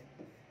 వేయండి.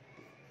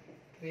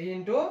 3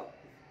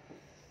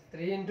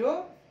 ×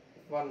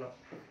 1.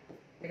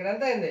 ఇక్కడ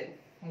ఎంత అయింది?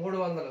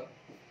 300.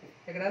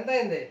 ఇక్కడ ఎంత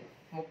అయింది?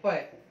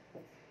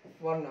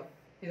 31.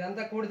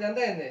 ఇదంతా కూడితే ఎంత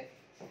అయింది?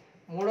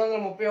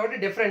 331.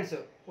 డిఫరెన్స్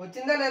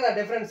వచ్చిందా లేదా?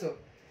 డిఫరెన్స్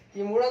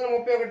ఈ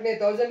 331ని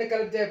 1000ని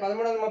కలిపితే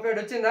 1331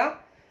 వచ్చిందా?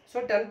 సో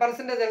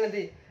 10%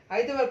 అనేది.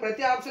 అయితే మరి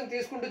ప్రతి ఆప్షన్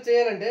తీసుకుంటూ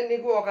చేయాలంటే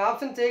నీకు ఒక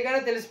ఆప్షన్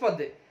చేయగానే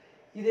తెలిసిపోద్ది.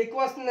 ఇది ఎక్కువ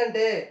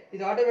వస్తుందంటే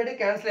ఇది ఆటోమేటిక్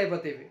క్యాన్సిల్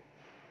అయిపోతాయి. ఇవి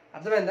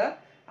అర్థమైందా?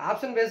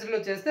 ఆప్షన్ బేస్డ్లో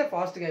చేస్తే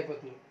ఫాస్ట్గా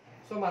అయిపోతుంది.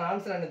 సో మన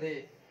ఆన్సర్ అనేది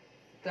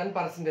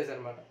 10%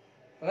 అనమాట.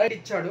 రైట్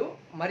ఇచ్చాడు.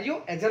 మరియు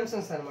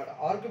ఎగ్జంప్షన్స్ అనమాట.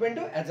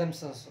 Argument,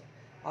 exemptions.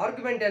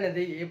 ఆర్గ్యుమెంట్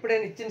అనేది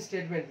ఎప్పుడైనా ఇచ్చిన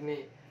స్టేట్మెంట్ని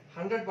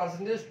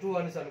 100% ట్రూ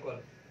అని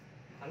అనుకోవాలి.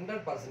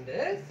 100%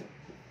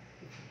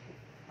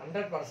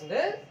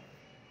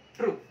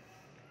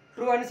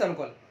 ట్రూ అని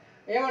అనుకోవాలి.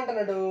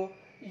 ఏమంటున్నాడు?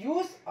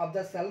 Use of the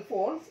cell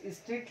phones is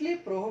strictly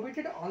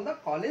prohibited on the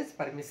college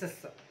premises.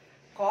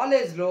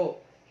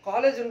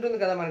 College ఉంటుంది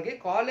కదా మనకి,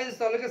 కాలేజ్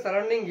తాలూకా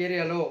సరౌండింగ్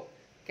ఏరియాలో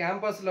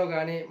క్యాంపస్లో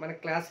కానీ మన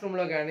క్లాస్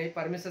రూమ్లో కానీ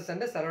పర్మిషన్స్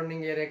అంటే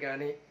సరౌండింగ్ ఏరియా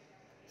కానీ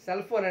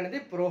సెల్ ఫోన్ అనేది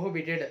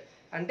ప్రోహిబిటెడ్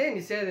అంటే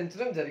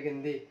నిషేధించడం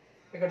జరిగింది.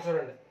 ఇక్కడ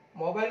చూడండి,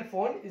 mobile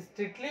phone is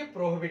strictly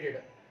prohibited.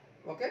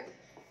 Okay,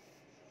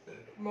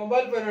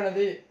 mobile phone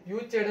అనేది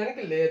యూజ్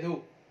చేయడానికి లేదు,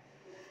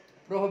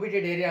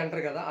 ప్రోహిబిటెడ్ ఏరియా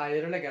అంటారు కదా, ఆ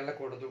ఏరియాలోకి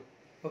వెళ్ళకూడదు.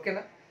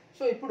 ఓకేనా?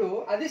 సో ఇప్పుడు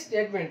అది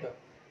స్టేట్మెంట్.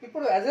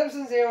 ఇప్పుడు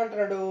అజంప్షన్స్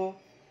ఏమంటున్నాడు,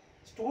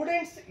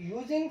 students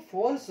using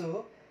phones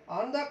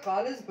on the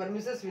college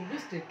పర్మిసెస్ will be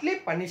strictly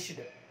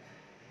punished.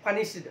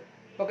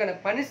 ఓకేనా,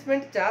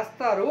 పనిష్మెంట్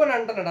చేస్తారు అని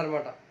అంటున్నాడు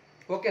అనమాట.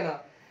 ఓకేనా,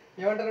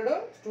 ఏమంటున్నాడు,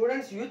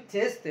 స్టూడెంట్స్ యూజ్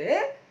చేస్తే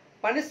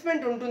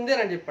పనిష్మెంట్ ఉంటుంది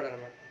అని చెప్పాడు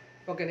అనమాట.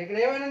 ఓకేనా, ఇక్కడ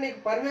ఏమైనా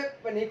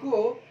నీకు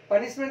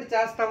పనిష్మెంట్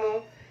చేస్తాము,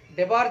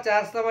 డిబార్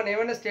చేస్తామని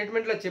ఏమైనా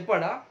స్టేట్మెంట్లో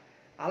చెప్పాడా?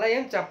 అలా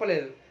ఏం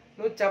చెప్పలేదు.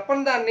 నువ్వు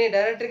చెప్పని దాన్ని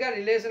డైరెక్ట్గా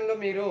రిలేషన్లో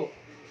మీరు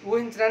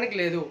ఊహించడానికి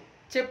లేదు,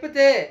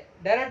 చెప్తే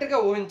డైరెక్ట్గా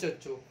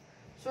ఊహించవచ్చు.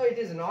 So it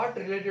is not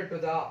related to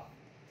the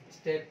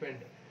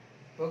statement.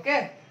 Okay,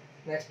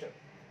 next,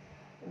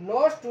 no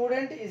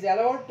student is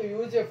allowed to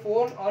use a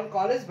phone on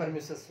college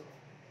పర్మిసెస్.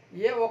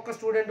 ఏ ఒక్క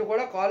స్టూడెంట్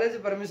కూడా కాలేజ్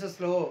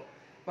పర్మిసెస్లో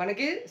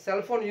మనకి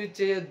సెల్ ఫోన్ యూజ్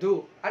చేయొద్దు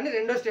అని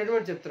రెండో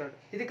స్టేట్మెంట్ చెప్తున్నాడు.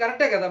 ఇది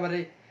కరెక్టే కదా, మరి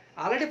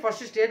ఆల్రెడీ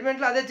ఫస్ట్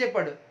స్టేట్మెంట్లో అదే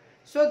చెప్పాడు.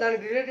 సో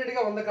దానికి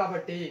రిలేటెడ్గా ఉంది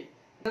కాబట్టి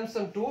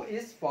అజంప్షన్ 2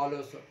 ఈజ్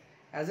ఫాలోస్.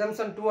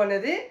 అజంప్షన్ 2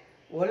 అనేది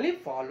ఓన్లీ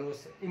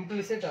ఫాలోస్,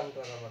 ఇంప్లిసిట్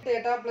అంటారు అన్నమాట.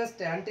 Theta plus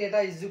tan theta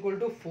is equal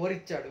to 4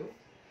 ఇచ్చాడు.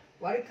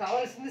 వారికి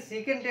కావాల్సింది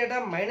secant theta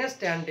minus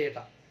tan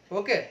theta.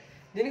 Okay,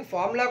 దీనికి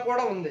ఫార్ములా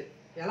కూడా ఉంది.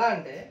 ఎలా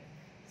అంటే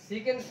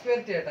secant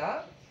square theta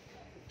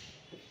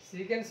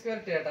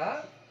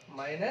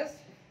minus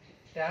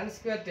tan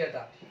square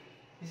theta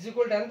is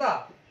equal to ఎంత,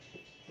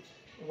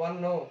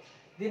 1.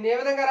 దీన్ని ఏ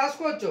విధంగా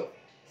రాసుకోవచ్చు,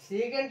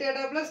 secant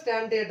theta plus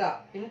tan theta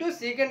into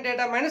secant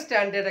theta minus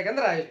tan theta కింద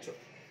రాయొచ్చు.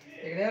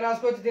 ఇక్కడ ఏం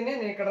రాసుకోవచ్చు, దీన్ని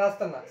నేను ఇక్కడ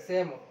రాస్తున్నా,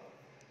 same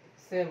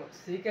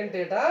secant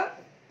theta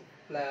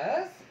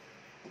plus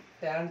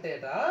tan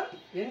theta,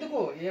 ఎందుకు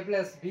ఏ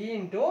plus B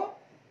into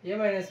A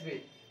minus B,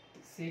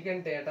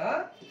 secant theta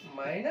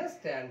minus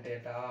tan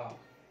theta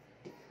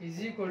is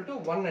equal to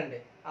 1 అండి.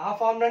 ఆ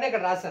ఫార్ములానే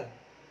ఇక్కడ రాశాను.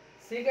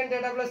 Secant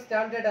theta plus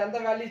tan theta ఎంత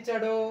వాల్యూ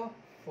ఇచ్చాడు,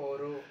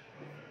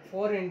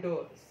 4 ఇంటూ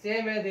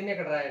సేమే దీన్ని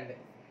ఇక్కడ రాయండి,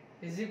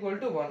 ఈజ్ ఈక్వల్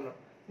టు 1.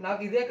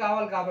 నాకు ఇదే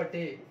కావాలి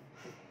కాబట్టి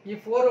ఈ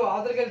 4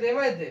 అవతలకి వెళ్తే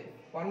ఏమైంది,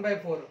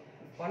 1/4.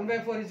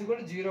 1/4 ఈజ్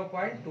ఈక్వల్ టు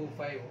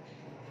 0.25.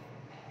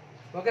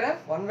 ఓకేనా,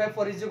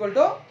 1/4 is equal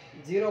to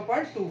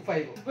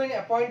 0.25. He's been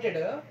appointed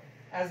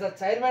as the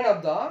chairman of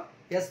the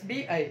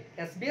SBI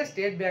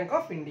state bank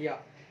of India.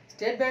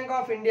 State bank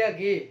of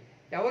ఇండియాకి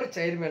ఎవరు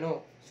చైర్మన్?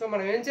 సో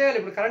మనం ఏం చేయాలి,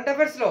 ఇప్పుడు కరెంట్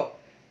అఫైర్స్లో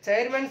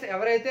చైర్మన్స్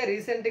ఎవరైతే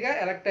రీసెంట్గా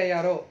ఎలక్ట్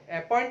అయ్యారో,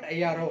 అపాయింట్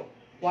అయ్యారో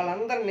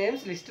వాళ్ళందరి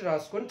నేమ్స్ లిస్ట్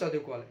రాసుకొని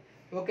చదువుకోవాలి.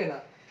 ఓకేనా,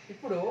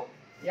 ఇప్పుడు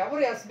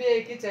ఎవరు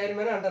ఎస్బీఐకి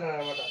చైర్మన్ అంటున్నారు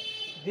అనమాట,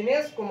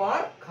 దినేష్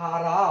కుమార్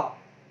కారా.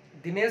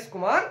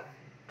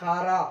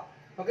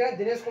 ఓకేనా,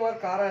 దినేష్ కుమార్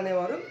కారా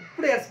అనేవారు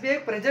ఇప్పుడు SBI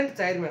present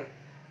chairman.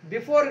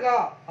 బిఫోర్గా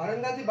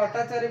Arundhati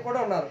Bhattacharya కూడా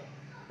ఉన్నారు.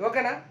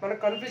 ఓకేనా,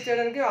 మనకు కన్ఫ్యూజ్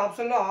చేయడానికి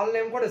ఆప్షన్లో ఆల్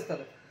నేమ్ కూడా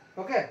ఇస్తారు.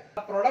 Okay,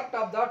 product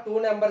of the 2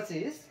 numbers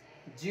is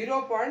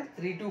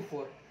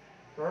 0.324.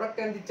 Product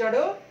ఎంత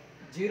ఇచ్చాడు,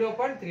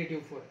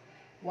 0.324.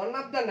 One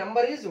of the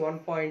number is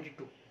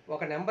 1.2.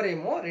 ఒక నెంబర్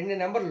ఏమో, రెండు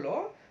నెంబర్లో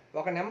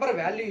ఒక నెంబర్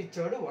వాల్యూ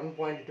ఇచ్చాడు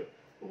 1.2.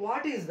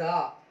 What is the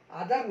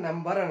other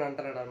number అని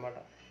అంటున్నాడు అనమాట.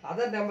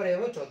 అదర్ నెంబర్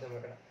ఏమో చూద్దాం.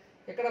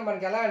 ఇక్కడ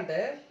మనకి ఎలా అంటే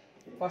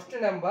first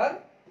number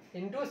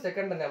into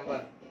second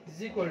number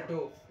is equal to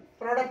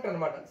product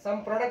అనమాట. సమ్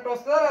ప్రోడక్ట్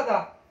వస్తుందా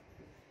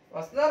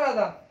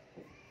రాదా,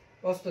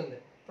 వస్తుంది.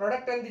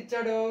 ప్రోడక్ట్ ఎంత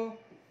ఇచ్చాడు,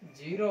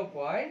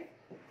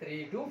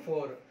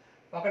 0.324.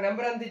 ఒక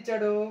నెంబర్ ఎంత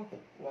ఇచ్చాడు,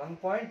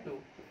 1.2.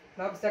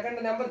 నాకు సెకండ్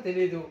నెంబర్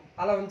తెలీదు,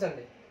 అలా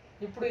ఉంచండి.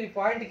 ఇప్పుడు ఈ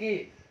పాయింట్కి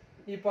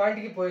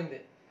పోయింది,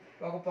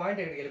 ఒక పాయింట్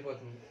ఇక్కడికి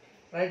వెళ్ళిపోతుంది.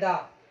 రైటా,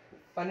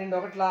 12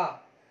 ఒకట్లా,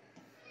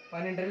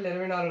 12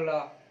 24లా,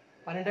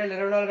 12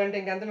 24 అంటే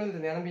ఇంకెంత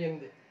మిగులుతుంది,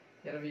 88,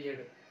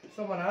 27. సో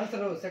మన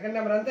ఆన్సర్ సెకండ్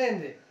నెంబర్ ఎంత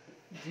అయింది,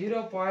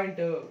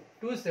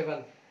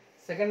 0.27.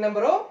 Second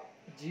number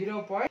 0.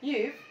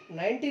 If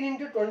 19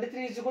 into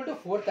 23 is equal to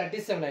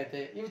 437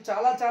 అయితే ఇవి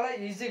చాలా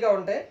ఈజీగా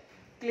ఉంటాయి,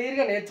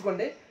 క్లియర్గా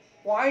నేర్చుకోండి.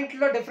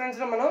 పాయింట్లో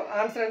డిఫరెన్స్లో మనం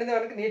ఆన్సర్ అనేది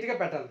మనకి నీట్గా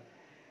పెట్టాలి.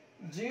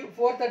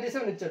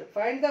 437 ఇచ్చాడు.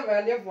 Find the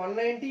value of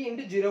 190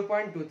 into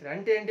 0.23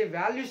 అంటే ఏంటి,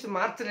 వాల్యూస్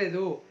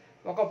మార్చలేదు,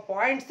 ఒక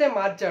పాయింట్సే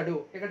మార్చాడు.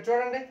 ఇక్కడ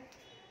చూడండి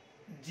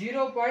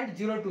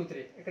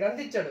 0.023, ఇక్కడ ఎంత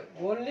ఇచ్చాడు,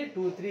 ఓన్లీ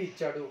 23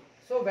 ఇచ్చాడు.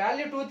 సో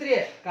వాల్యూ 23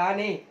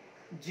 కానీ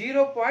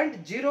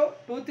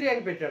 0.023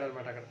 అని పెట్టాడు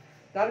అనమాట. అక్కడ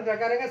దాని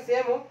ప్రకారంగా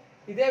సేమ్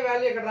ఇదే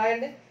వాల్యూ ఇక్కడ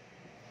రాయండి,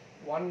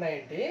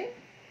 190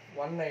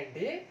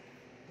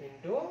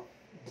 into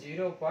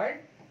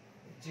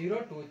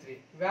 0.023.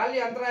 వాల్యూ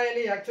ఎంత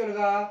రాయాలి,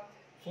 యాక్చువల్గా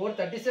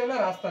 437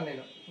 రాస్తాను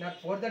నేను, నాకు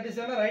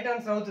 437 రైట్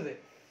ఆన్సర్ అవుతుంది.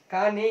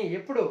 కానీ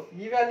ఎప్పుడు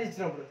ఈ వాల్యూ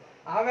ఇచ్చినప్పుడు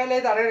ఆ వాల్యూ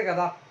అయితే అడగడు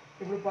కదా.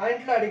 ఇప్పుడు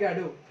పాయింట్లో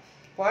అడిగాడు,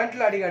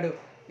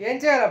 ఏం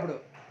చేయాలి, అప్పుడు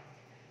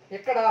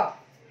ఇక్కడ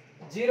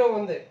 0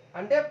 ఉంది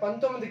అంటే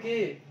 19కి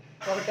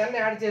ఒక 10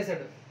 యాడ్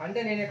చేశాడు అంటే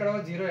నేను ఇక్కడ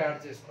 0 యాడ్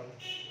చేసుకోను,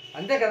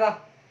 అంతే కదా.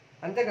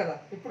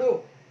 ఇప్పుడు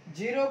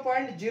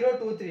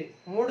 0.023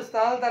 3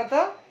 స్థానాల తర్వాత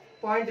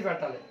పాయింట్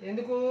పెట్టాలి.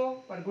 ఎందుకు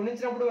మరి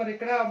గుణించినప్పుడు మరి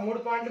ఇక్కడ 3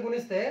 పాయింట్లు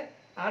గుణిస్తే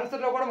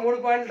ఆన్సర్లో కూడా 3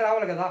 పాయింట్లు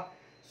రావాలి కదా.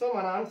 సో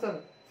మన answer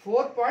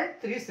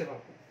 4.37.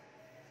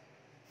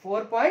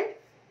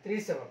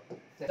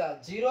 The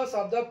zeros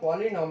of the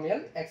polynomial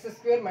x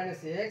square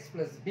minus ax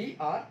plus b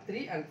are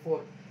 3 and 4.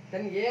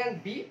 Then a and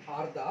b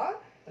are the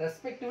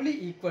respectively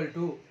equal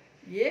to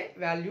a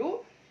value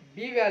b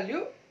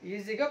value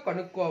ఈజీగా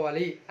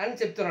కనుక్కోవాలి అని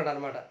చెప్తున్నాడు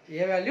అనమాట.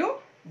 ఏ వాల్యూ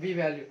బి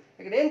వాల్యూ.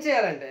 ఇక్కడ ఏం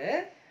చేయాలంటే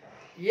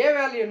ఏ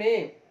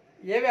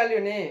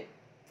వాల్యూని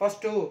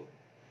ఫస్ట్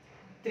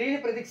 3ని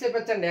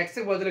ప్రతిక్షేపించండి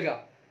ఎక్స్కి బదులుగా.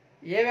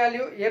 ఏ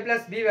వాల్యూ ఏ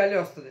ప్లస్ బి వాల్యూ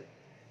వస్తుంది.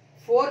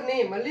 4ని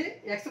మళ్ళీ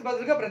ఎక్స్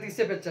బదులుగా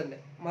ప్రతిక్షేపించండి,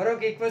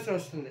 మరొక ఈక్వేషన్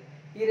వస్తుంది.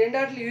 ఈ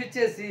రెండాట్లు యూజ్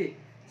చేసి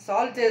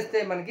సాల్వ్ చేస్తే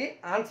మనకి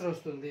ఆన్సర్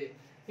వస్తుంది.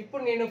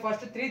 ఇప్పుడు నేను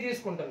ఫస్ట్ 3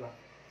 తీసుకుంటున్నా,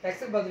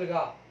 ఎక్స్కి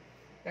బదులుగా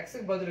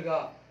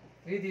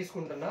 3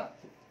 తీసుకుంటున్నా,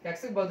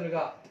 ఎక్స్కి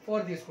బదులుగా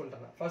 4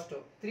 తీసుకుంటున్నా. ఫస్ట్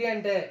 3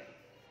 అంటే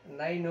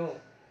 9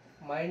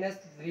 minus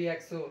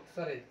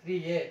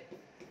 3a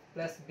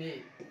plus b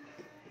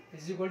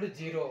is equal to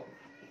 0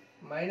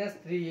 minus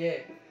 3a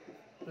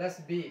plus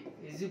b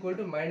is equal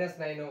to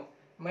 -9.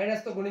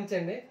 మైనస్తో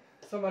గుణించండి.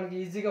 So మనకి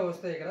ఈజీగా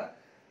వస్తాయి, ఇక్కడ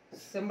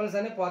సింబల్స్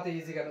అన్నీ పోతాయి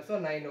ఈజీగా. సో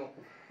 9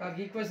 నాకు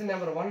ఈక్వేషన్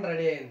నెంబర్ 1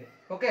 రెడీ అయింది.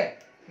 ఓకే,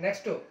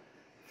 నెక్స్ట్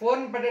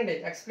 4ని పెట్టండి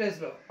ఎక్స్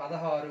ప్లేస్లో.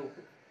 16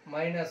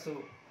 మైనస్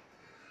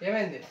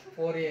ఏమైంది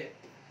 4a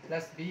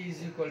plus b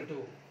is equal to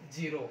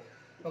 0.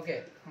 Okay,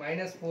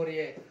 minus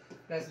 4a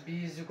plus b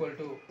is equal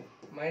to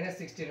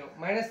 -16.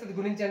 Minus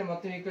గుణించండి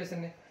మొత్తం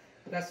ఈక్వేషన్ని.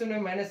 ప్లస్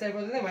మైనస్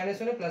అయిపోతుంది,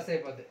 మైనస్ ప్లస్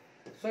అయిపోద్ది.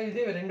 సో ఇది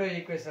రెండో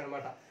ఈక్వేషన్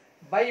అనమాట.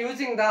 By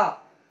using the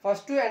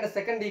first and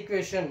second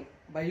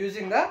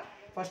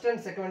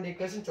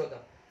equation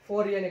చూద్దాం.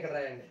 4a అని ఇక్కడ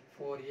రాయండి.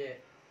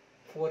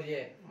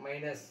 4a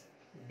minus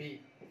b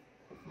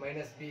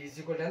is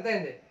equal to ఎంత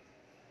అయింది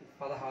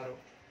 16.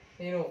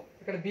 నేను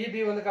ఇక్కడ b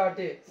ఉంది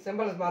కాబట్టి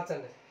సింబల్స్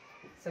మార్చండి.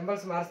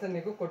 సింబల్స్ మార్చితే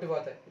నీకు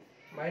కొట్టిపోతాయి.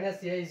 Minus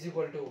a is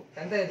equal to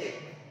ఎంత అయింది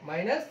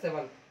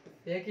 -7.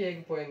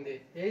 ఏకి పోయింది.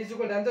 ఏ ఈజ్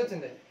ఈక్వల్ టు ఎంత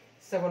వచ్చింది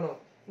 7.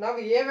 నాకు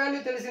ఏ వాల్యూ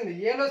తెలిసింది.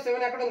 ఏలో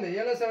 7 ఎక్కడ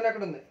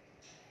ఉంది.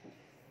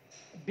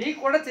 బి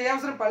కూడా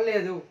చేయాల్సిన పని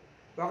లేదు.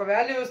 ఒక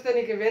వాల్యూ వస్తే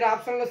నీకు వేరే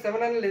ఆప్షన్లో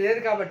 7 అని లేదు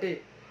కాబట్టి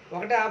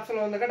ఒకటే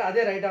ఆప్షన్లో ఉంది కాబట్టి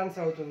అదే రైట్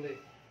ఆన్సర్ అవుతుంది.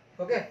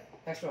 Okay,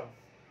 next one.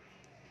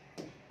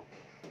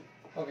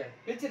 Okay,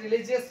 which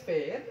religious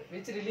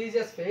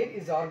fair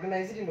is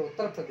organized in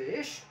Uttar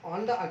Pradesh on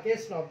the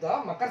occasion of the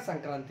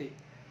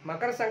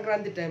Makar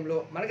Sankranti టైంలో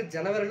మనకి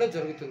జనవరిలో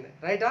జరుగుతుంది.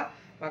 రైటా?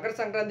 మకర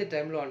సంక్రాంతి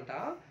టైంలో అంట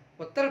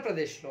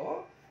ఉత్తరప్రదేశ్లో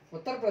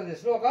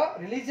ఒక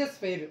రిలీజియస్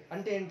ఫెయిర్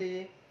అంటే ఏంటి,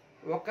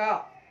 ఒక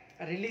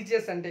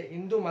రిలీజియస్ అంటే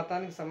హిందూ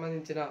మతానికి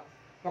సంబంధించిన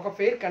ఒక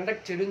ఫెయిర్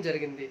కండక్ట్ చేయడం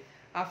జరిగింది.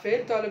 ఆ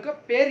ఫెయిర్ తాలూకా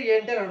పేరు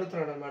ఏంటి అని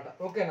అడుగుతున్నాడు అనమాట.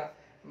 ఓకేనా?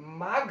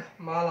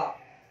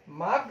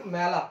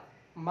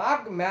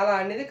 మాఘ్ మేళా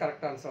అనేది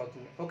కరెక్ట్ ఆన్సర్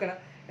అవుతుంది. ఓకేనా?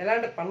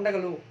 ఎలాంటి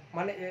పండగలు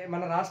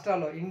మన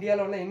రాష్ట్రాల్లో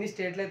ఇండియాలో ఉన్న ఎన్ని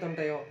స్టేట్లు అయితే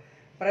ఉంటాయో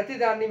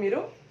ప్రతిదాన్ని మీరు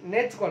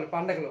నేర్చుకోవాలి.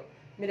 పండగలు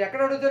మీరు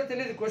ఎక్కడ అడుగుతారో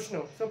తెలియదు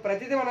క్వశ్చన్. సో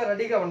ప్రతిదీ మనం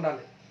రెడీగా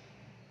ఉండాలి.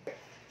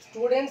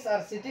 Students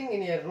are sitting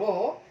in a రో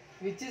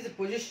which is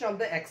position of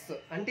the X.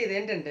 అంటే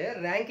ఇదేంటంటే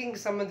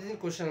ర్యాంకింగ్కి సంబంధించిన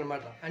క్వశ్చన్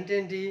అనమాట. అంటే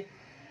ఏంటి,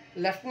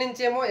 లెఫ్ట్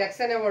నుంచేమో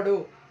ఎక్స్ అనేవాడు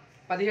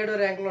 17వ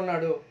ర్యాంకులో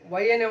ఉన్నాడు,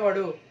 వై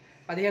అనేవాడు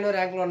 15వ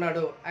ర్యాంకులో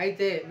ఉన్నాడు.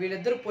 అయితే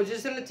వీళ్ళిద్దరు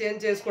పొజిషన్లు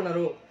చేంజ్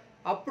చేసుకున్నారు.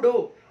 అప్పుడు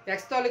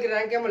ఎక్స్ తాలూకి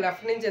ర్యాంక్ ఏమో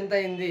లెఫ్ట్ నుంచి ఎంత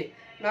అయింది,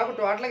 నాకు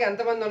టోటల్గా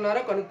ఎంతమంది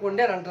ఉన్నారో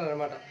కనుక్కోండి అని అంటారు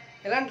అనమాట.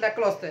 ఇలాంటి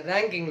లెక్కలు వస్తాయి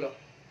ర్యాంకింగ్లో.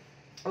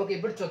 ఓకే,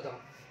 ఇప్పుడు చూద్దాం.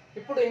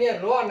 ఇప్పుడు నేను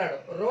రో అన్నాడు.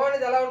 రో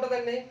అనేది ఎలా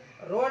ఉంటుందండి?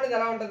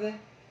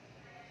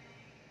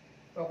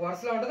 ఒక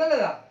వరుసలో ఉంటుందా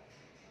లేదా?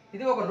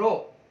 ఇది ఒక రో,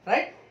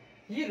 రైట్?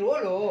 ఈ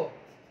రోలో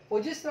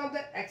position of the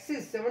X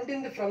is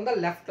 17th from the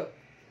left.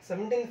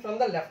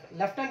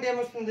 Left అంటే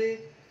ఏమొస్తుంది?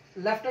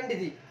 లెఫ్ట్ అంటే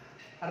ఇది,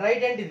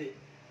 రైట్ అంటే ఇది.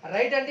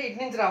 రైట్ అంటే ఇటు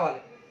నుంచి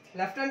రావాలి,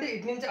 లెఫ్ట్ అంటే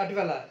ఇటు నుంచి అటు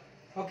వెళ్ళాలి.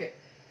 ఓకే,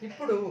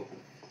 ఇప్పుడు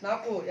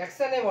నాకు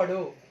ఎక్స్ అనేవాడు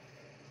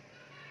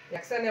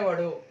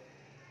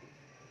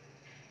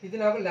ఇది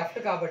నాకు లెఫ్ట్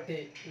కాబట్టి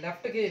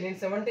లెఫ్ట్కి నేను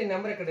 17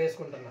 నెంబర్ ఇక్కడ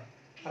వేసుకుంటున్నా.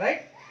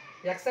 రైట్?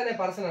 ఎక్స్ అనే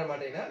పర్సన్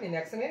అనమాట. నేను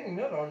ఎక్స్ని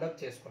రౌండప్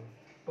చేసుకున్నాను.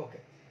 Okay,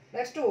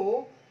 next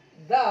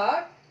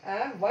that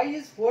and why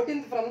is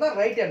 14th from the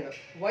right hand.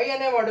 Why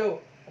అనేవాడు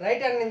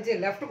రైట్ హ్యాండ్ నుంచి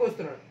లెఫ్ట్కి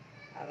వస్తున్నాడు.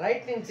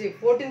 రైట్ నుంచి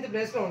 14th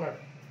ప్లేస్లో ఉన్నాడు.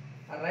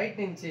 రైట్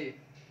నుంచి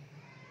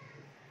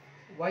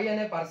వై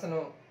అనే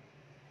పర్సను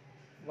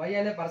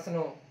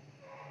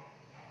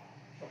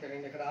ఓకే,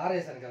 నేను ఇక్కడ ఆర్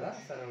వేసాను కదా,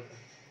 సరే ఓకే.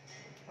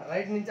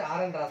 రైట్ నుంచి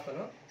ఆర్ అని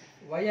రాస్తాను.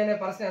 వై అనే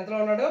పర్సన్ ఎంతలో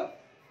ఉన్నాడు?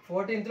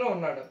 14th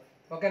ఉన్నాడు.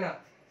 ఓకేనా?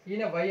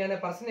 ఈయన వై అనే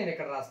పర్సన్ నేను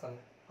ఇక్కడ రాస్తాను.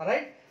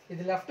 రైట్?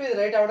 ఇది లెఫ్ట్ ఇది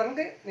రైట్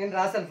అవ్వడానికి నేను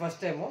రాశాను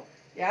ఫస్ట్ టైము.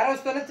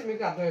 యారోస్తోనే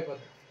మీకు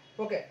అర్థమైపోతుంది.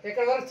 ఓకే,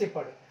 ఇక్కడ వరకు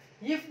చెప్పాడు.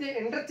 If the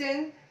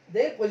interchange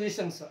they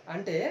positions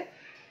అంటే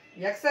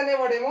ఎక్స్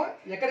అనేవాడేమో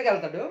ఎక్కడికి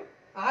వెళ్తాడు,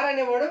 ఆర్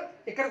అనేవాడు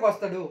ఇక్కడికి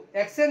వస్తాడు,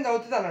 ఎక్స్చేంజ్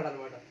అవుతుంది అన్నాడు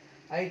అనమాట.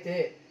 అయితే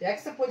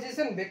X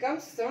position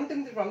becomes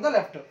 17th from the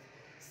left.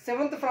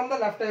 7th from the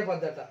left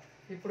అయిపోద్దట.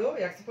 ఇప్పుడు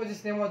ఎక్స్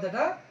పొజిషన్ ఏమవుతుందట,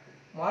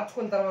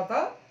 మార్చుకున్న తర్వాత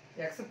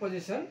ఎక్స్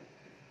పొజిషన్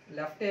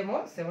లెఫ్ట్ ఏమో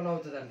 7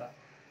 అవుతుందంట,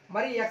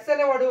 మరి ఎక్స్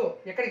అనేవాడు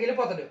ఇక్కడికి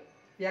వెళ్ళిపోతాడు.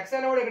 ఎక్స్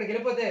అనేవాడు ఇక్కడికి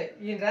వెళ్ళిపోతే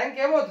ఈ ర్యాంక్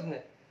ఏమవుతుంది?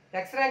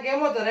 ఎక్స్ ర్యాంక్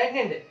ఏమవుతుంది? రైట్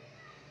నుండి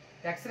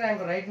ఎక్స్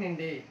ర్యాంక్ రైట్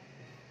నుండి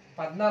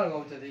 14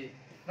 అవుతుంది.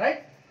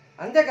 రైట్,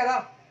 అంతే కదా.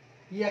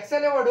 ఈ ఎక్స్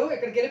అనేవాడు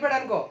ఇక్కడికి వెళ్ళిపోయాడు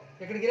అనుకో,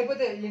 ఇక్కడికి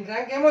వెళ్ళిపోతే ఈ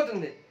ర్యాంక్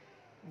ఏమవుతుంది?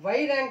 వై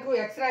ర్యాంకు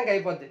ఎక్స్ ర్యాంక్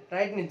అయిపోద్ది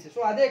రైట్ నుంచి. సో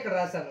అదే ఇక్కడ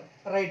రాశాను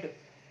రైట్.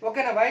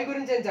 ఓకేనా, వై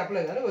గురించి ఏం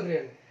చెప్పలేదు అని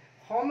వదిలేయండి.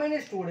 How many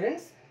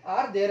students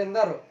are there in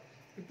the రో?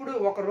 ఇప్పుడు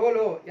ఒక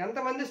రోలో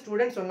ఎంతమంది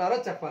స్టూడెంట్స్ ఉన్నారో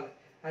చెప్పాలి.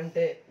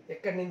 అంటే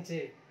ఎక్కడి నుంచి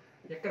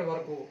ఎక్కడి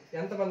వరకు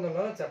ఎంతమంది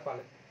ఉన్నారో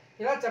చెప్పాలి.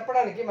 ఇలా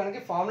చెప్పడానికి మనకి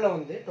ఫార్ములా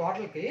ఉంది.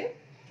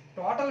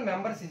 Total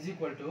members is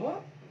equal to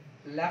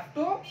left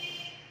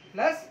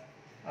plus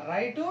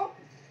right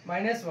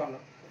 -1.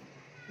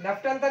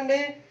 Left ఎంత అండి?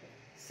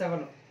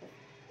 7.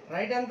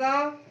 రైట్ ఎంత?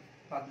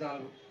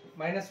 14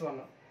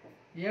 -1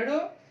 7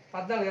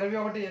 14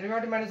 21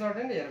 21 -1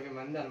 అంటే 20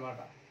 మంది అనమాట.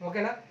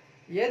 ఓకేనా,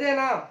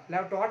 ఏదైనా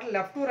టోటల్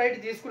లెఫ్ట్ రైట్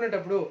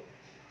తీసుకునేటప్పుడు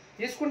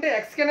తీసుకుంటే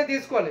ఎక్స్ కైనా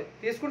తీసుకోవాలి,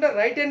 తీసుకుంటే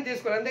రైట్ అయినా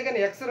తీసుకోవాలి. అంతేకాని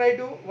ఎక్స్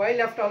రైట్ వై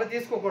లెఫ్ట్ అలా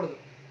తీసుకోకూడదు.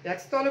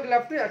 ఎక్స్ తాలూకు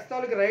లెఫ్ట్ ఎక్స్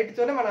తాలూకు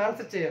రైట్తోనే మనం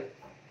ఆన్సర్ చేయాలి.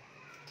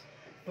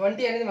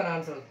 20 అనేది మన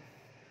ఆన్సర్ అవుతుంది.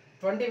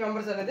 20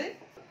 మెంబర్స్ అనేది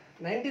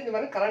 19th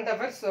మన కరెంట్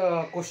అఫైర్స్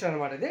క్వశ్చన్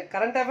అనమాట. ఇది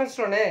కరెంట్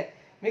అఫైర్స్లోనే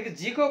మీకు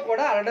జీకో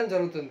కూడా అడగడం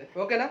జరుగుతుంది.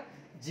 ఓకేనా,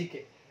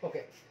 GK.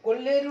 Okay,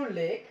 Kolleru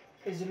lake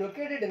is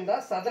located in the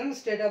southern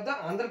state of the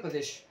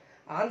Andhra Pradesh.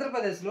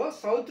 ఆంధ్రప్రదేశ్లో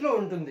సౌత్లో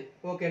ఉంటుంది.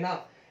 ఓకేనా,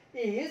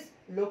 is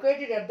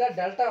located at the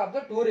delta of the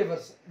 2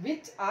 rivers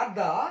which are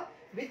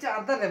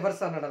the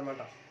reverse అన్నాడు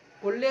అనమాట.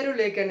 కొల్లేరు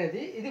లేక్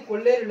అనేది ఇది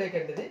కొల్లేరు లేక్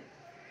అండి.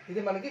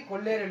 ఇది మనకి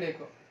కొల్లేరు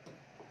లేక్.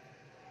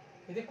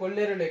 ఇది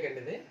కొల్లేరు లేక్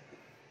అండి. ఇది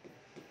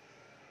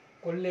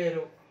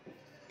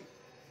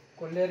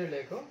కొల్లేరు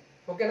లేక్.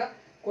 ఓకేనా,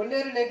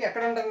 కొల్లేరు లేక్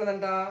ఎక్కడ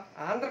ఉంటుందంట?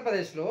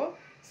 ఆంధ్రప్రదేశ్లో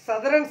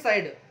సదరన్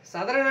సైడ్.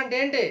 సదరన్ అంటే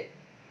ఏంటి?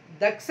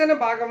 దక్షిణ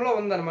భాగంలో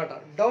ఉందన్నమాట.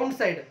 డౌన్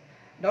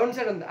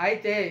సైడ్ ఉంది.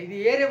 అయితే ఇది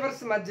ఏ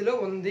రివర్స్ మధ్యలో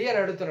ఉంది అని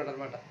అడుగుతున్నాడు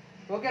అనమాట.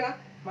 ఓకేనా,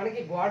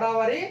 మనకి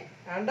గోదావరి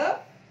అండ్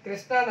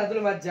కృష్ణా నదుల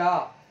మధ్య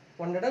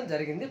ఉండడం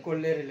జరిగింది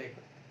కొల్లేరు lake.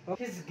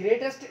 His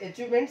greatest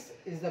achievements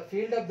is the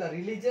field of the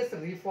religious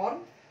reform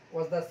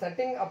was the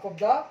setting up of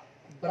the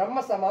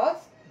Brahma Sabha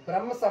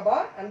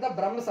and the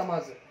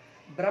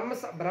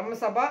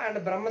Brahma Sabha and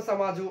బ్రహ్మ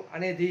సమాజు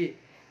అనేది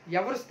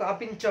ఎవరు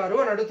స్థాపించారు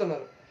అని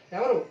అడుగుతున్నారు.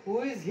 ఎవరు? Who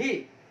is he?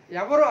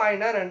 ఎవరు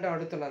ఆయన అని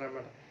అడుగుతున్నారు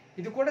అనమాట.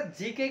 ఇది కూడా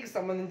జీకేకి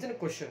సంబంధించిన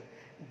క్వశ్చన్.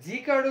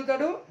 జీకే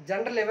అడుగుతాడు,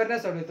 జనరల్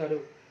అవేర్నెస్ అడుగుతాడు.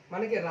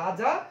 మనకి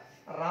రాజా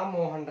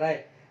రామ్మోహన్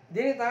రాయ్.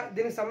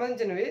 దీనికి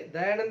సంబంధించినవి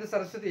దయానంద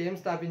సరస్వతి ఏం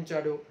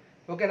స్థాపించాడు.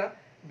 ఓకేనా,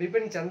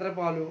 బిపిన్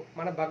చంద్రపాలు,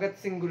 మన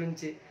భగత్ సింగ్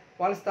గురించి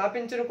వాళ్ళు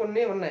స్థాపించిన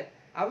కొన్ని ఉన్నాయి.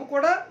 అవి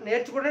కూడా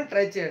నేర్చుకోవడానికి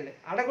ట్రై చేయండి,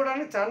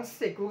 అడగడానికి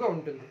ఛాన్సెస్ ఎక్కువగా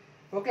ఉంటుంది.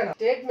 ఓకేనా,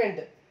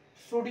 statement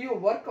should you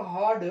work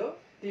hard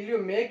till you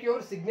make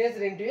your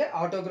signature into A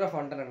autograph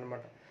అంటాను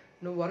అనమాట.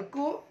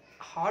 నువ్వు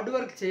హార్డ్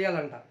వర్క్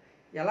చేయాలంట.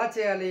 ఎలా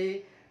చేయాలి?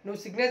 నువ్వు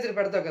సిగ్నేచర్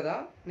పెడతావు కదా,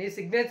 నీ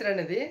సిగ్నేచర్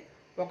అనేది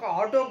ఒక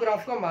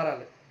ఆటోగ్రాఫ్గా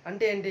మారాలి.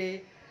 అంటే ఏంటి?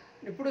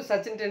 ఇప్పుడు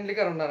సచిన్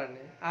టెండూల్కర్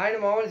ఉన్నారండి, ఆయన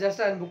మామూలు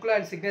జస్ట్ ఆయన బుక్లో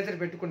ఆయన సిగ్నేచర్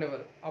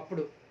పెట్టుకునేవారు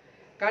అప్పుడు.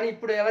 కానీ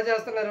ఇప్పుడు ఎలా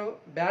చేస్తున్నారు?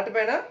 బ్యాట్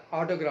పైన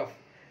ఆటోగ్రాఫ్,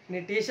 నీ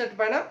టీషర్ట్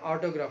పైన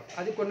ఆటోగ్రాఫ్.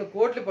 అది కొన్ని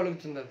కోట్లు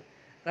పలుకుతుంది. అది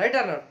రైట్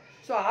అన్నాడు.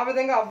 సో ఆ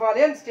విధంగా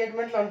అవ్వాలి అని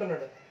స్టేట్మెంట్లో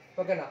అంటున్నాడు.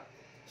 ఓకేనా,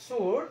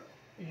 should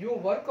you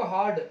work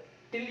hard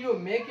till you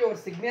make your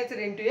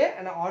signature into A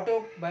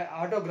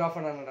autograph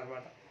అని అన్నాడు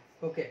అనమాట.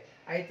 ఓకే,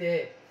 అయితే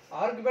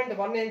ఆర్గ్యుమెంట్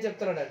 1 ఏం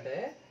చెప్తున్నాడంటే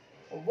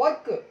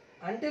work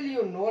until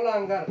you know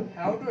longer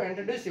have to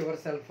introduce your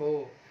self.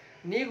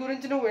 నీ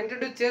గురించి నువ్వు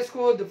ఇంట్రడ్యూస్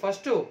చేసుకోవద్దు.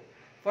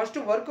 ఫస్ట్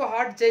వర్క్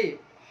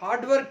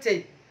హార్డ్ వర్క్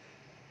చెయ్యి,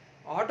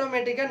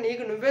 ఆటోమేటిక్గా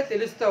నీకు నువ్వే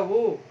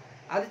తెలుస్తావు.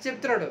 అది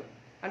చెప్తున్నాడు.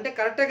 అంటే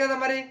కరెక్టే కదా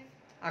మరి,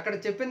 అక్కడ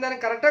చెప్పిన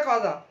దానికి కరెక్టా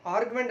కాదా?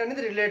 ఆర్గ్యుమెంట్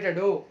అనేది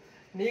రిలేటెడ్.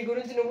 నీ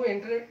గురించి నువ్వు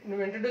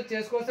ఇంట్రడ్యూస్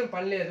చేసుకోవాల్సిన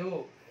పని లేదు.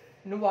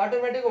 నువ్వు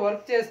ఆటోమేటిక్గా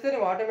వర్క్ చేస్తే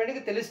నువ్వు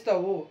ఆటోమేటిక్గా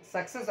తెలుస్తావు.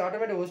 సక్సెస్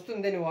ఆటోమేటిక్గా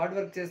వస్తుంది నువ్వు హార్డ్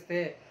వర్క్ చేస్తే.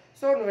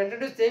 సో నువ్వు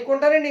ఇంట్రడ్యూస్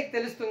చేయకుండానే నీకు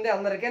తెలుస్తుంది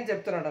అందరికీ అని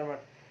చెప్తున్నాడు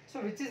అనమాట. So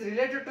which is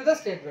related to the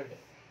statement.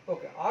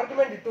 Okay,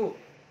 argument 2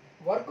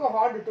 work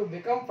hard to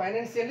become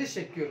financially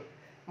secure.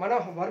 మనం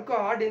వర్క్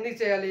హార్డ్ ఎందుకు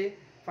చేయాలి?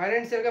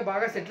 ఫైనాన్షియల్గా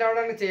బాగా సెటిల్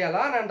అవ్వడానికి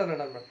చేయాలా అని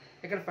అంటున్నాడు అనమాట.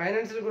 ఇక్కడ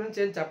ఫైనాన్షియల్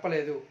గురించి ఏం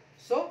చెప్పలేదు.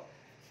 సో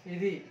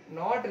ఇది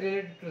not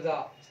related to the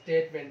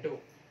statement.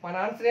 మన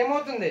ఆన్సర్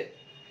ఏమవుతుంది?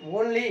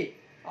 Only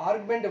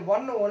argument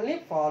 1 only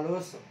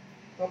follows.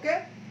 Okay,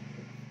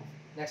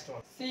 next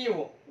one. CEO.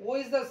 Who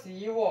is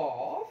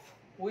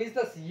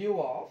the CEO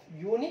of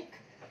unique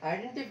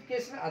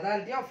identification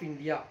authority of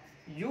India?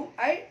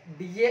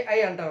 UIDAI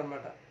అంటారు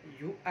అనమాట.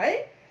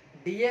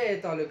 UIDAI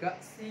తాలూకా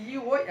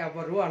CEO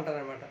ఎవరు అంటారు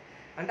అనమాట.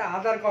 అంటే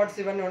ఆధార్ కార్డ్స్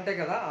ఇవన్నీ ఉంటాయి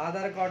కదా,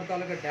 ఆధార్ కార్డు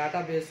తాలూకా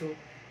డేటాబేసు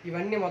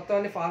ఇవన్నీ మొత్తం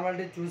అన్ని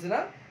ఫార్మాలిటీ చూసిన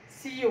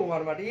CEO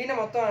అనమాట. ఈయన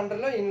మొత్తం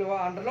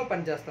అండర్లో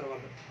పనిచేస్తారు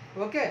వాళ్ళు.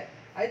 ఓకే,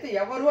 అయితే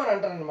ఎవరు అని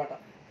అంటారు అనమాట.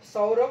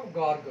 Sourav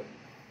Garg.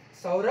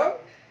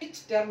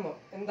 Which term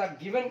in the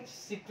given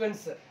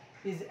sequence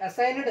is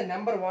assigned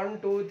number 1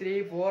 2 3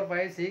 4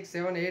 5 6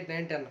 7 8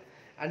 9 10.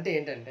 అంటే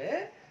ఏంటంటే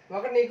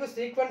ఒక నీకు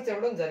సీక్వెన్స్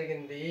ఇవ్వడం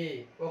జరిగింది.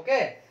 ఓకే,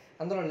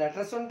 అందులో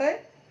లెటర్స్ ఉంటాయి,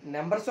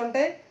 నెంబర్స్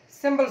ఉంటాయి,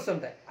 సింబల్స్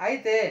ఉంటాయి.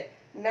 అయితే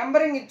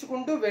నెంబరింగ్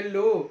ఇచ్చుకుంటూ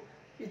వెళ్ళు.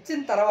 ఇచ్చిన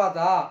తర్వాత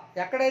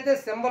ఎక్కడైతే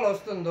సింబల్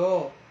వస్తుందో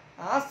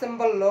ఆ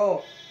సింబల్లో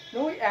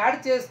నువ్వు యాడ్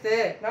చేస్తే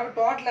నాకు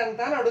టోటల్ ఎంత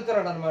అని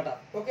అడుగుతున్నాడు అనమాట.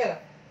 ఓకేనా?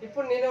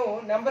 ఇప్పుడు నేను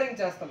నెంబరింగ్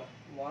చేస్తాను.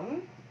 1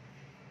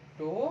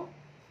 2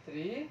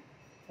 3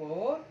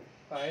 4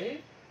 5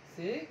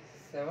 6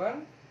 7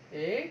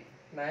 8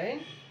 9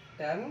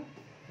 10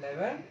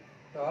 11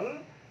 12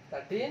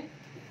 13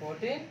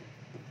 14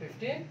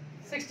 15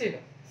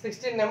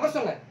 16 నెంబర్స్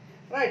ఉన్నాయి.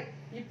 రైట్.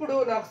 ఇప్పుడు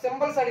నాకు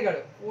సింబల్స్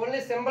అడిగాడు. Only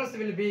symbols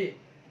will be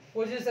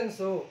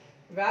positions,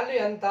 value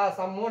ఎంత,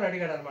 సమ్ము అని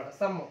అడిగాడు అనమాట.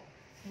 సమ్ము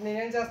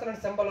నేనేం చేస్తున్నాను,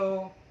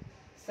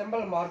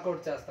 సింబల్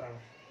మార్కౌట్ చేస్తున్నాను.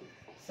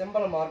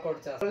 మార్కౌట్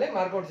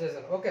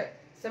చేశాను. ఓకే,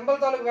 సింబల్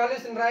తాలూకు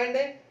వాల్యూస్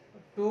రాయండి.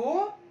 2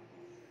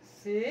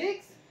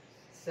 6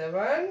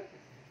 7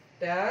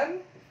 10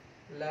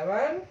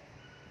 11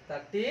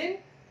 13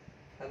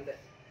 అంతే.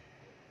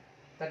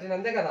 13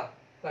 అంతే కదా.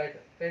 రైట్.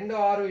 2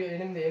 6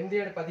 8 8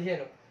 7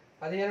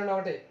 15 15 1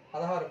 16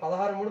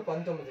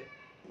 16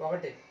 3 19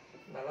 1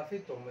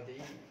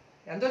 49.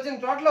 ఎంత వచ్చింది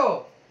టోటల్?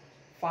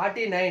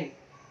 49.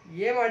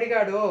 ఏం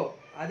అడిగాడో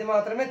అది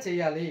మాత్రమే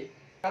చెయ్యాలి.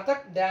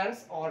 Kathak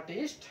dance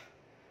artist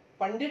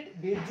Pandit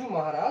Birju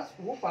Maharaj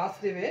who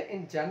passed away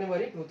in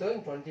January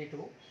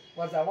 2022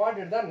 was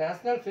awarded the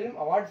National Film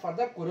Award for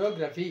the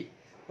choreography.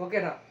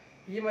 ఓకేనా?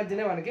 ఈ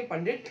మధ్యనే మనకి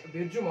పండిట్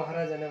బిర్జు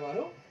మహారాజ్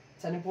అనేవారు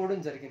చనిపోవడం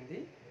జరిగింది.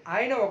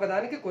 ఆయన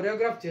ఒకదానికి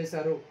కొరియోగ్రాఫ్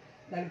చేశారు.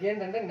 దానికి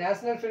ఏంటంటే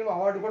నేషనల్ ఫిల్మ్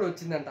అవార్డు కూడా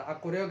వచ్చిందంట ఆ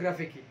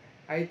కొరియోగ్రఫీకి.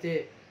 అయితే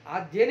ఆ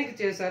దేనికి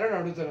చేశారని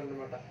అడుగుతాను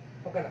అనమాట.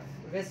 ఓకేనా?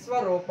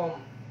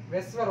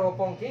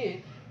 విశ్వరూపంకి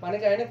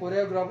మనకి ఆయన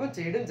కొరియోగ్రాఫ్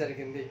చేయడం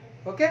జరిగింది.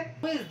 Okay.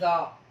 Who is the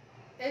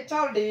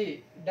HRD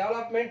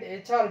development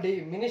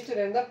minister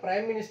in the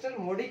prime minister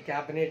Modi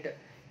cabinet.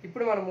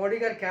 ఇప్పుడు మన మోడీ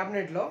గారి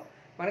క్యాబినెట్లో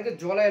మనకి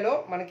జూలైలో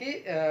మనకి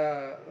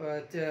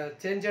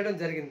చేంజ్ చేయడం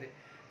జరిగింది.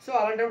 సో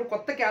అలాంటప్పుడు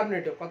కొత్త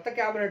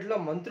క్యాబినెట్లో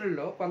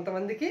మంత్రుల్లో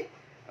కొంతమందికి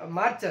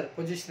మార్చారు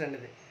పొజిషన్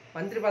అనేది.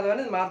 మంత్రి పదవి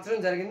అనేది మార్చడం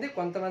జరిగింది,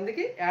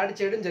 కొంతమందికి యాడ్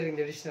చేయడం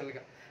జరిగింది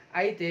అడిషనల్గా.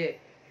 అయితే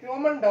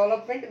human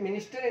development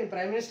minister and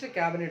prime minister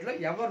క్యాబినెట్లో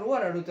ఎవరు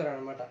అని అడుగుతారు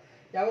అనమాట.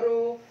 ఎవరు?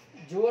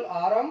 Joule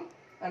ఆరం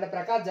and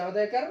Prakash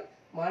Javadekar,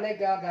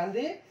 మానేకా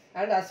Gandhi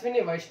and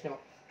Ashwini Vaishnav.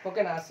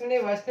 ఓకేనా? అశ్విని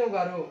వైష్ణవ్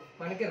గారు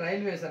మనకి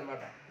రైల్వేస్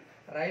అనమాట.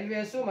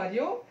 రైల్వేస్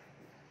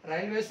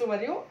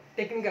మరియు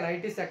టెక్నికల్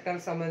ఐటీ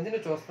సెక్టర్కి సంబంధించి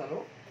చూస్తారు.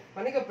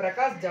 మనకి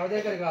ప్రకాష్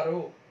జవదేకర్ గారు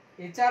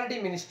హెచ్ఆర్డి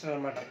మినిస్టర్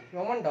అనమాట.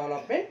 Human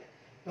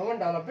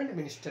development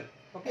minister.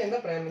 Okay, in the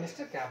prime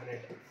minister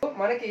cabinet.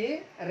 మనకి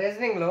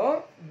రీజనింగ్లో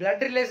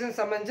బ్లడ్ రిలేషన్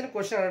సంబంధించిన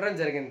క్వశ్చన్ అడగడం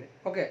జరిగింది.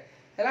 ఓకే,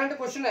 ఎలాంటి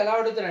క్వశ్చన్ ఎలా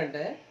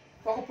అడుగుతారంటే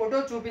ఒక ఫోటో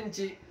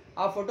చూపించి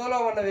ఆ ఫోటోలో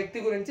ఉన్న వ్యక్తి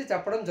గురించి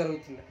చెప్పడం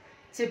జరుగుతుంది.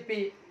 చెప్పి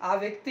ఆ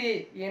వ్యక్తి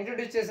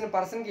ఇంట్రడ్యూస్ చేసిన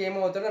పర్సన్కి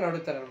ఏమవుతుందో అని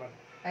అడుగుతారు అనమాట.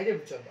 అయితే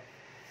ఇప్పుడు చూద్దాం.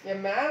 ఏ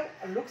man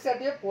looks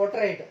at a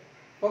portrait.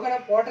 ఓకేనా?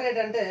 పోర్ట్రైట్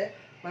అంటే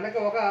మనకి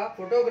ఒక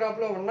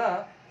ఫోటోగ్రాఫ్లో ఉన్న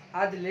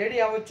అది లేడీ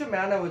అవ్వచ్చు,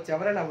 మ్యాన్ అవ్వచ్చు,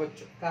 ఎవరైనా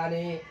అవ్వచ్చు.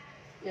 కానీ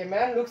ఏ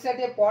man looks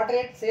at a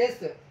portrait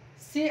says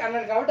C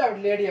అన్నాడు కాబట్టి ఆవిడ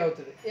లేడీ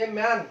అవుతుంది. ఏ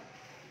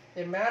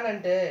మ్యాన్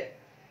అంటే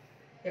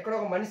ఇక్కడ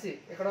ఒక మనిషి,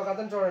 ఇక్కడ ఒక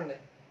అతను చూడండి,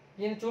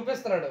 ఈయన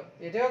చూపిస్తున్నాడు.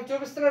 ఎటువైపు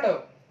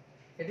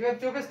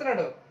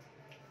చూపిస్తున్నాడు?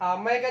 ఆ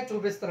అమ్మాయిగా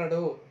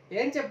చూపిస్తున్నాడు.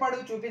 ఏం చెప్పాడు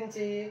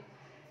చూపించి?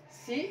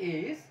 C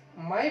is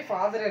my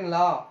father in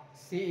law.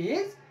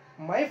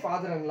 My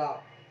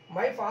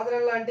father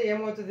in law అంటే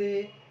ఏమవుతుంది?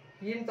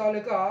 ఈయన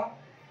తాలూకా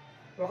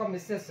ఒక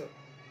మిస్సెస్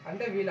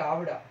అంటే వీళ్ళ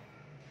ఆవిడ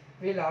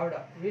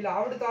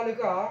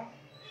తాలూకా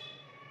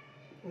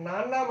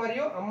నాన్న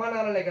మరియు అమ్మ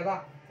నాన్నలే కదా,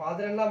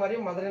 ఫాదర్ ఇన్ లా మరియు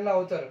మదర్ ఇన్ లా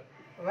అవుతారు.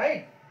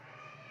 రైట్.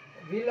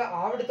 వీళ్ళ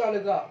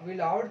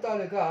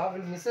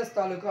మిస్సెస్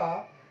తాలూకా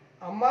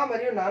అమ్మ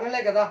మరియు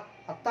నాన్నలే కదా,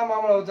 అత్త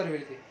మామలు అవుతారు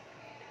వీళ్ళకి.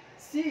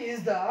 She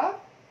is the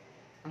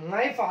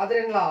my father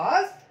in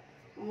loss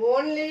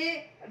only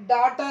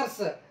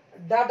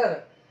daughter.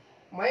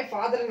 My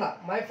father in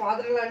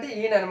law అంటే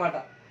ఈయన అనమాట.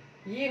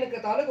 ఈయనకి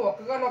తాలూకు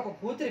ఒక్కగానొక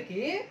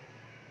కూతురికి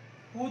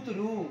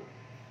కూతురు.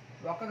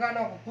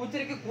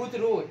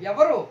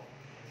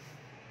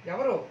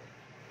 ఎవరు?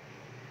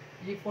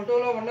 ఈ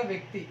ఫోటోలో ఉన్న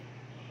వ్యక్తి.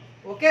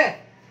 ఓకే,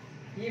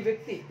 ఈ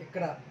వ్యక్తి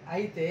ఇక్కడ.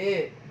 అయితే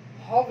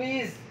how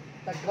is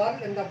the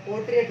girl in the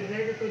portrait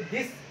related to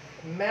this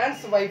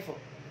man's wife.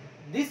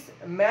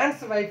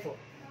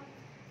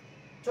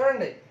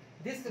 చూడండి,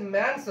 దిస్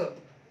మ్యాన్స్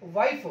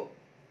వైఫ్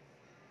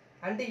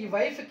అంటే ఈ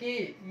వైఫ్కి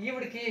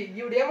ఈవిడ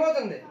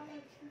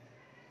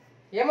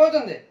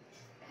ఏమవుతుంది?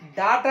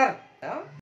 డాటర్.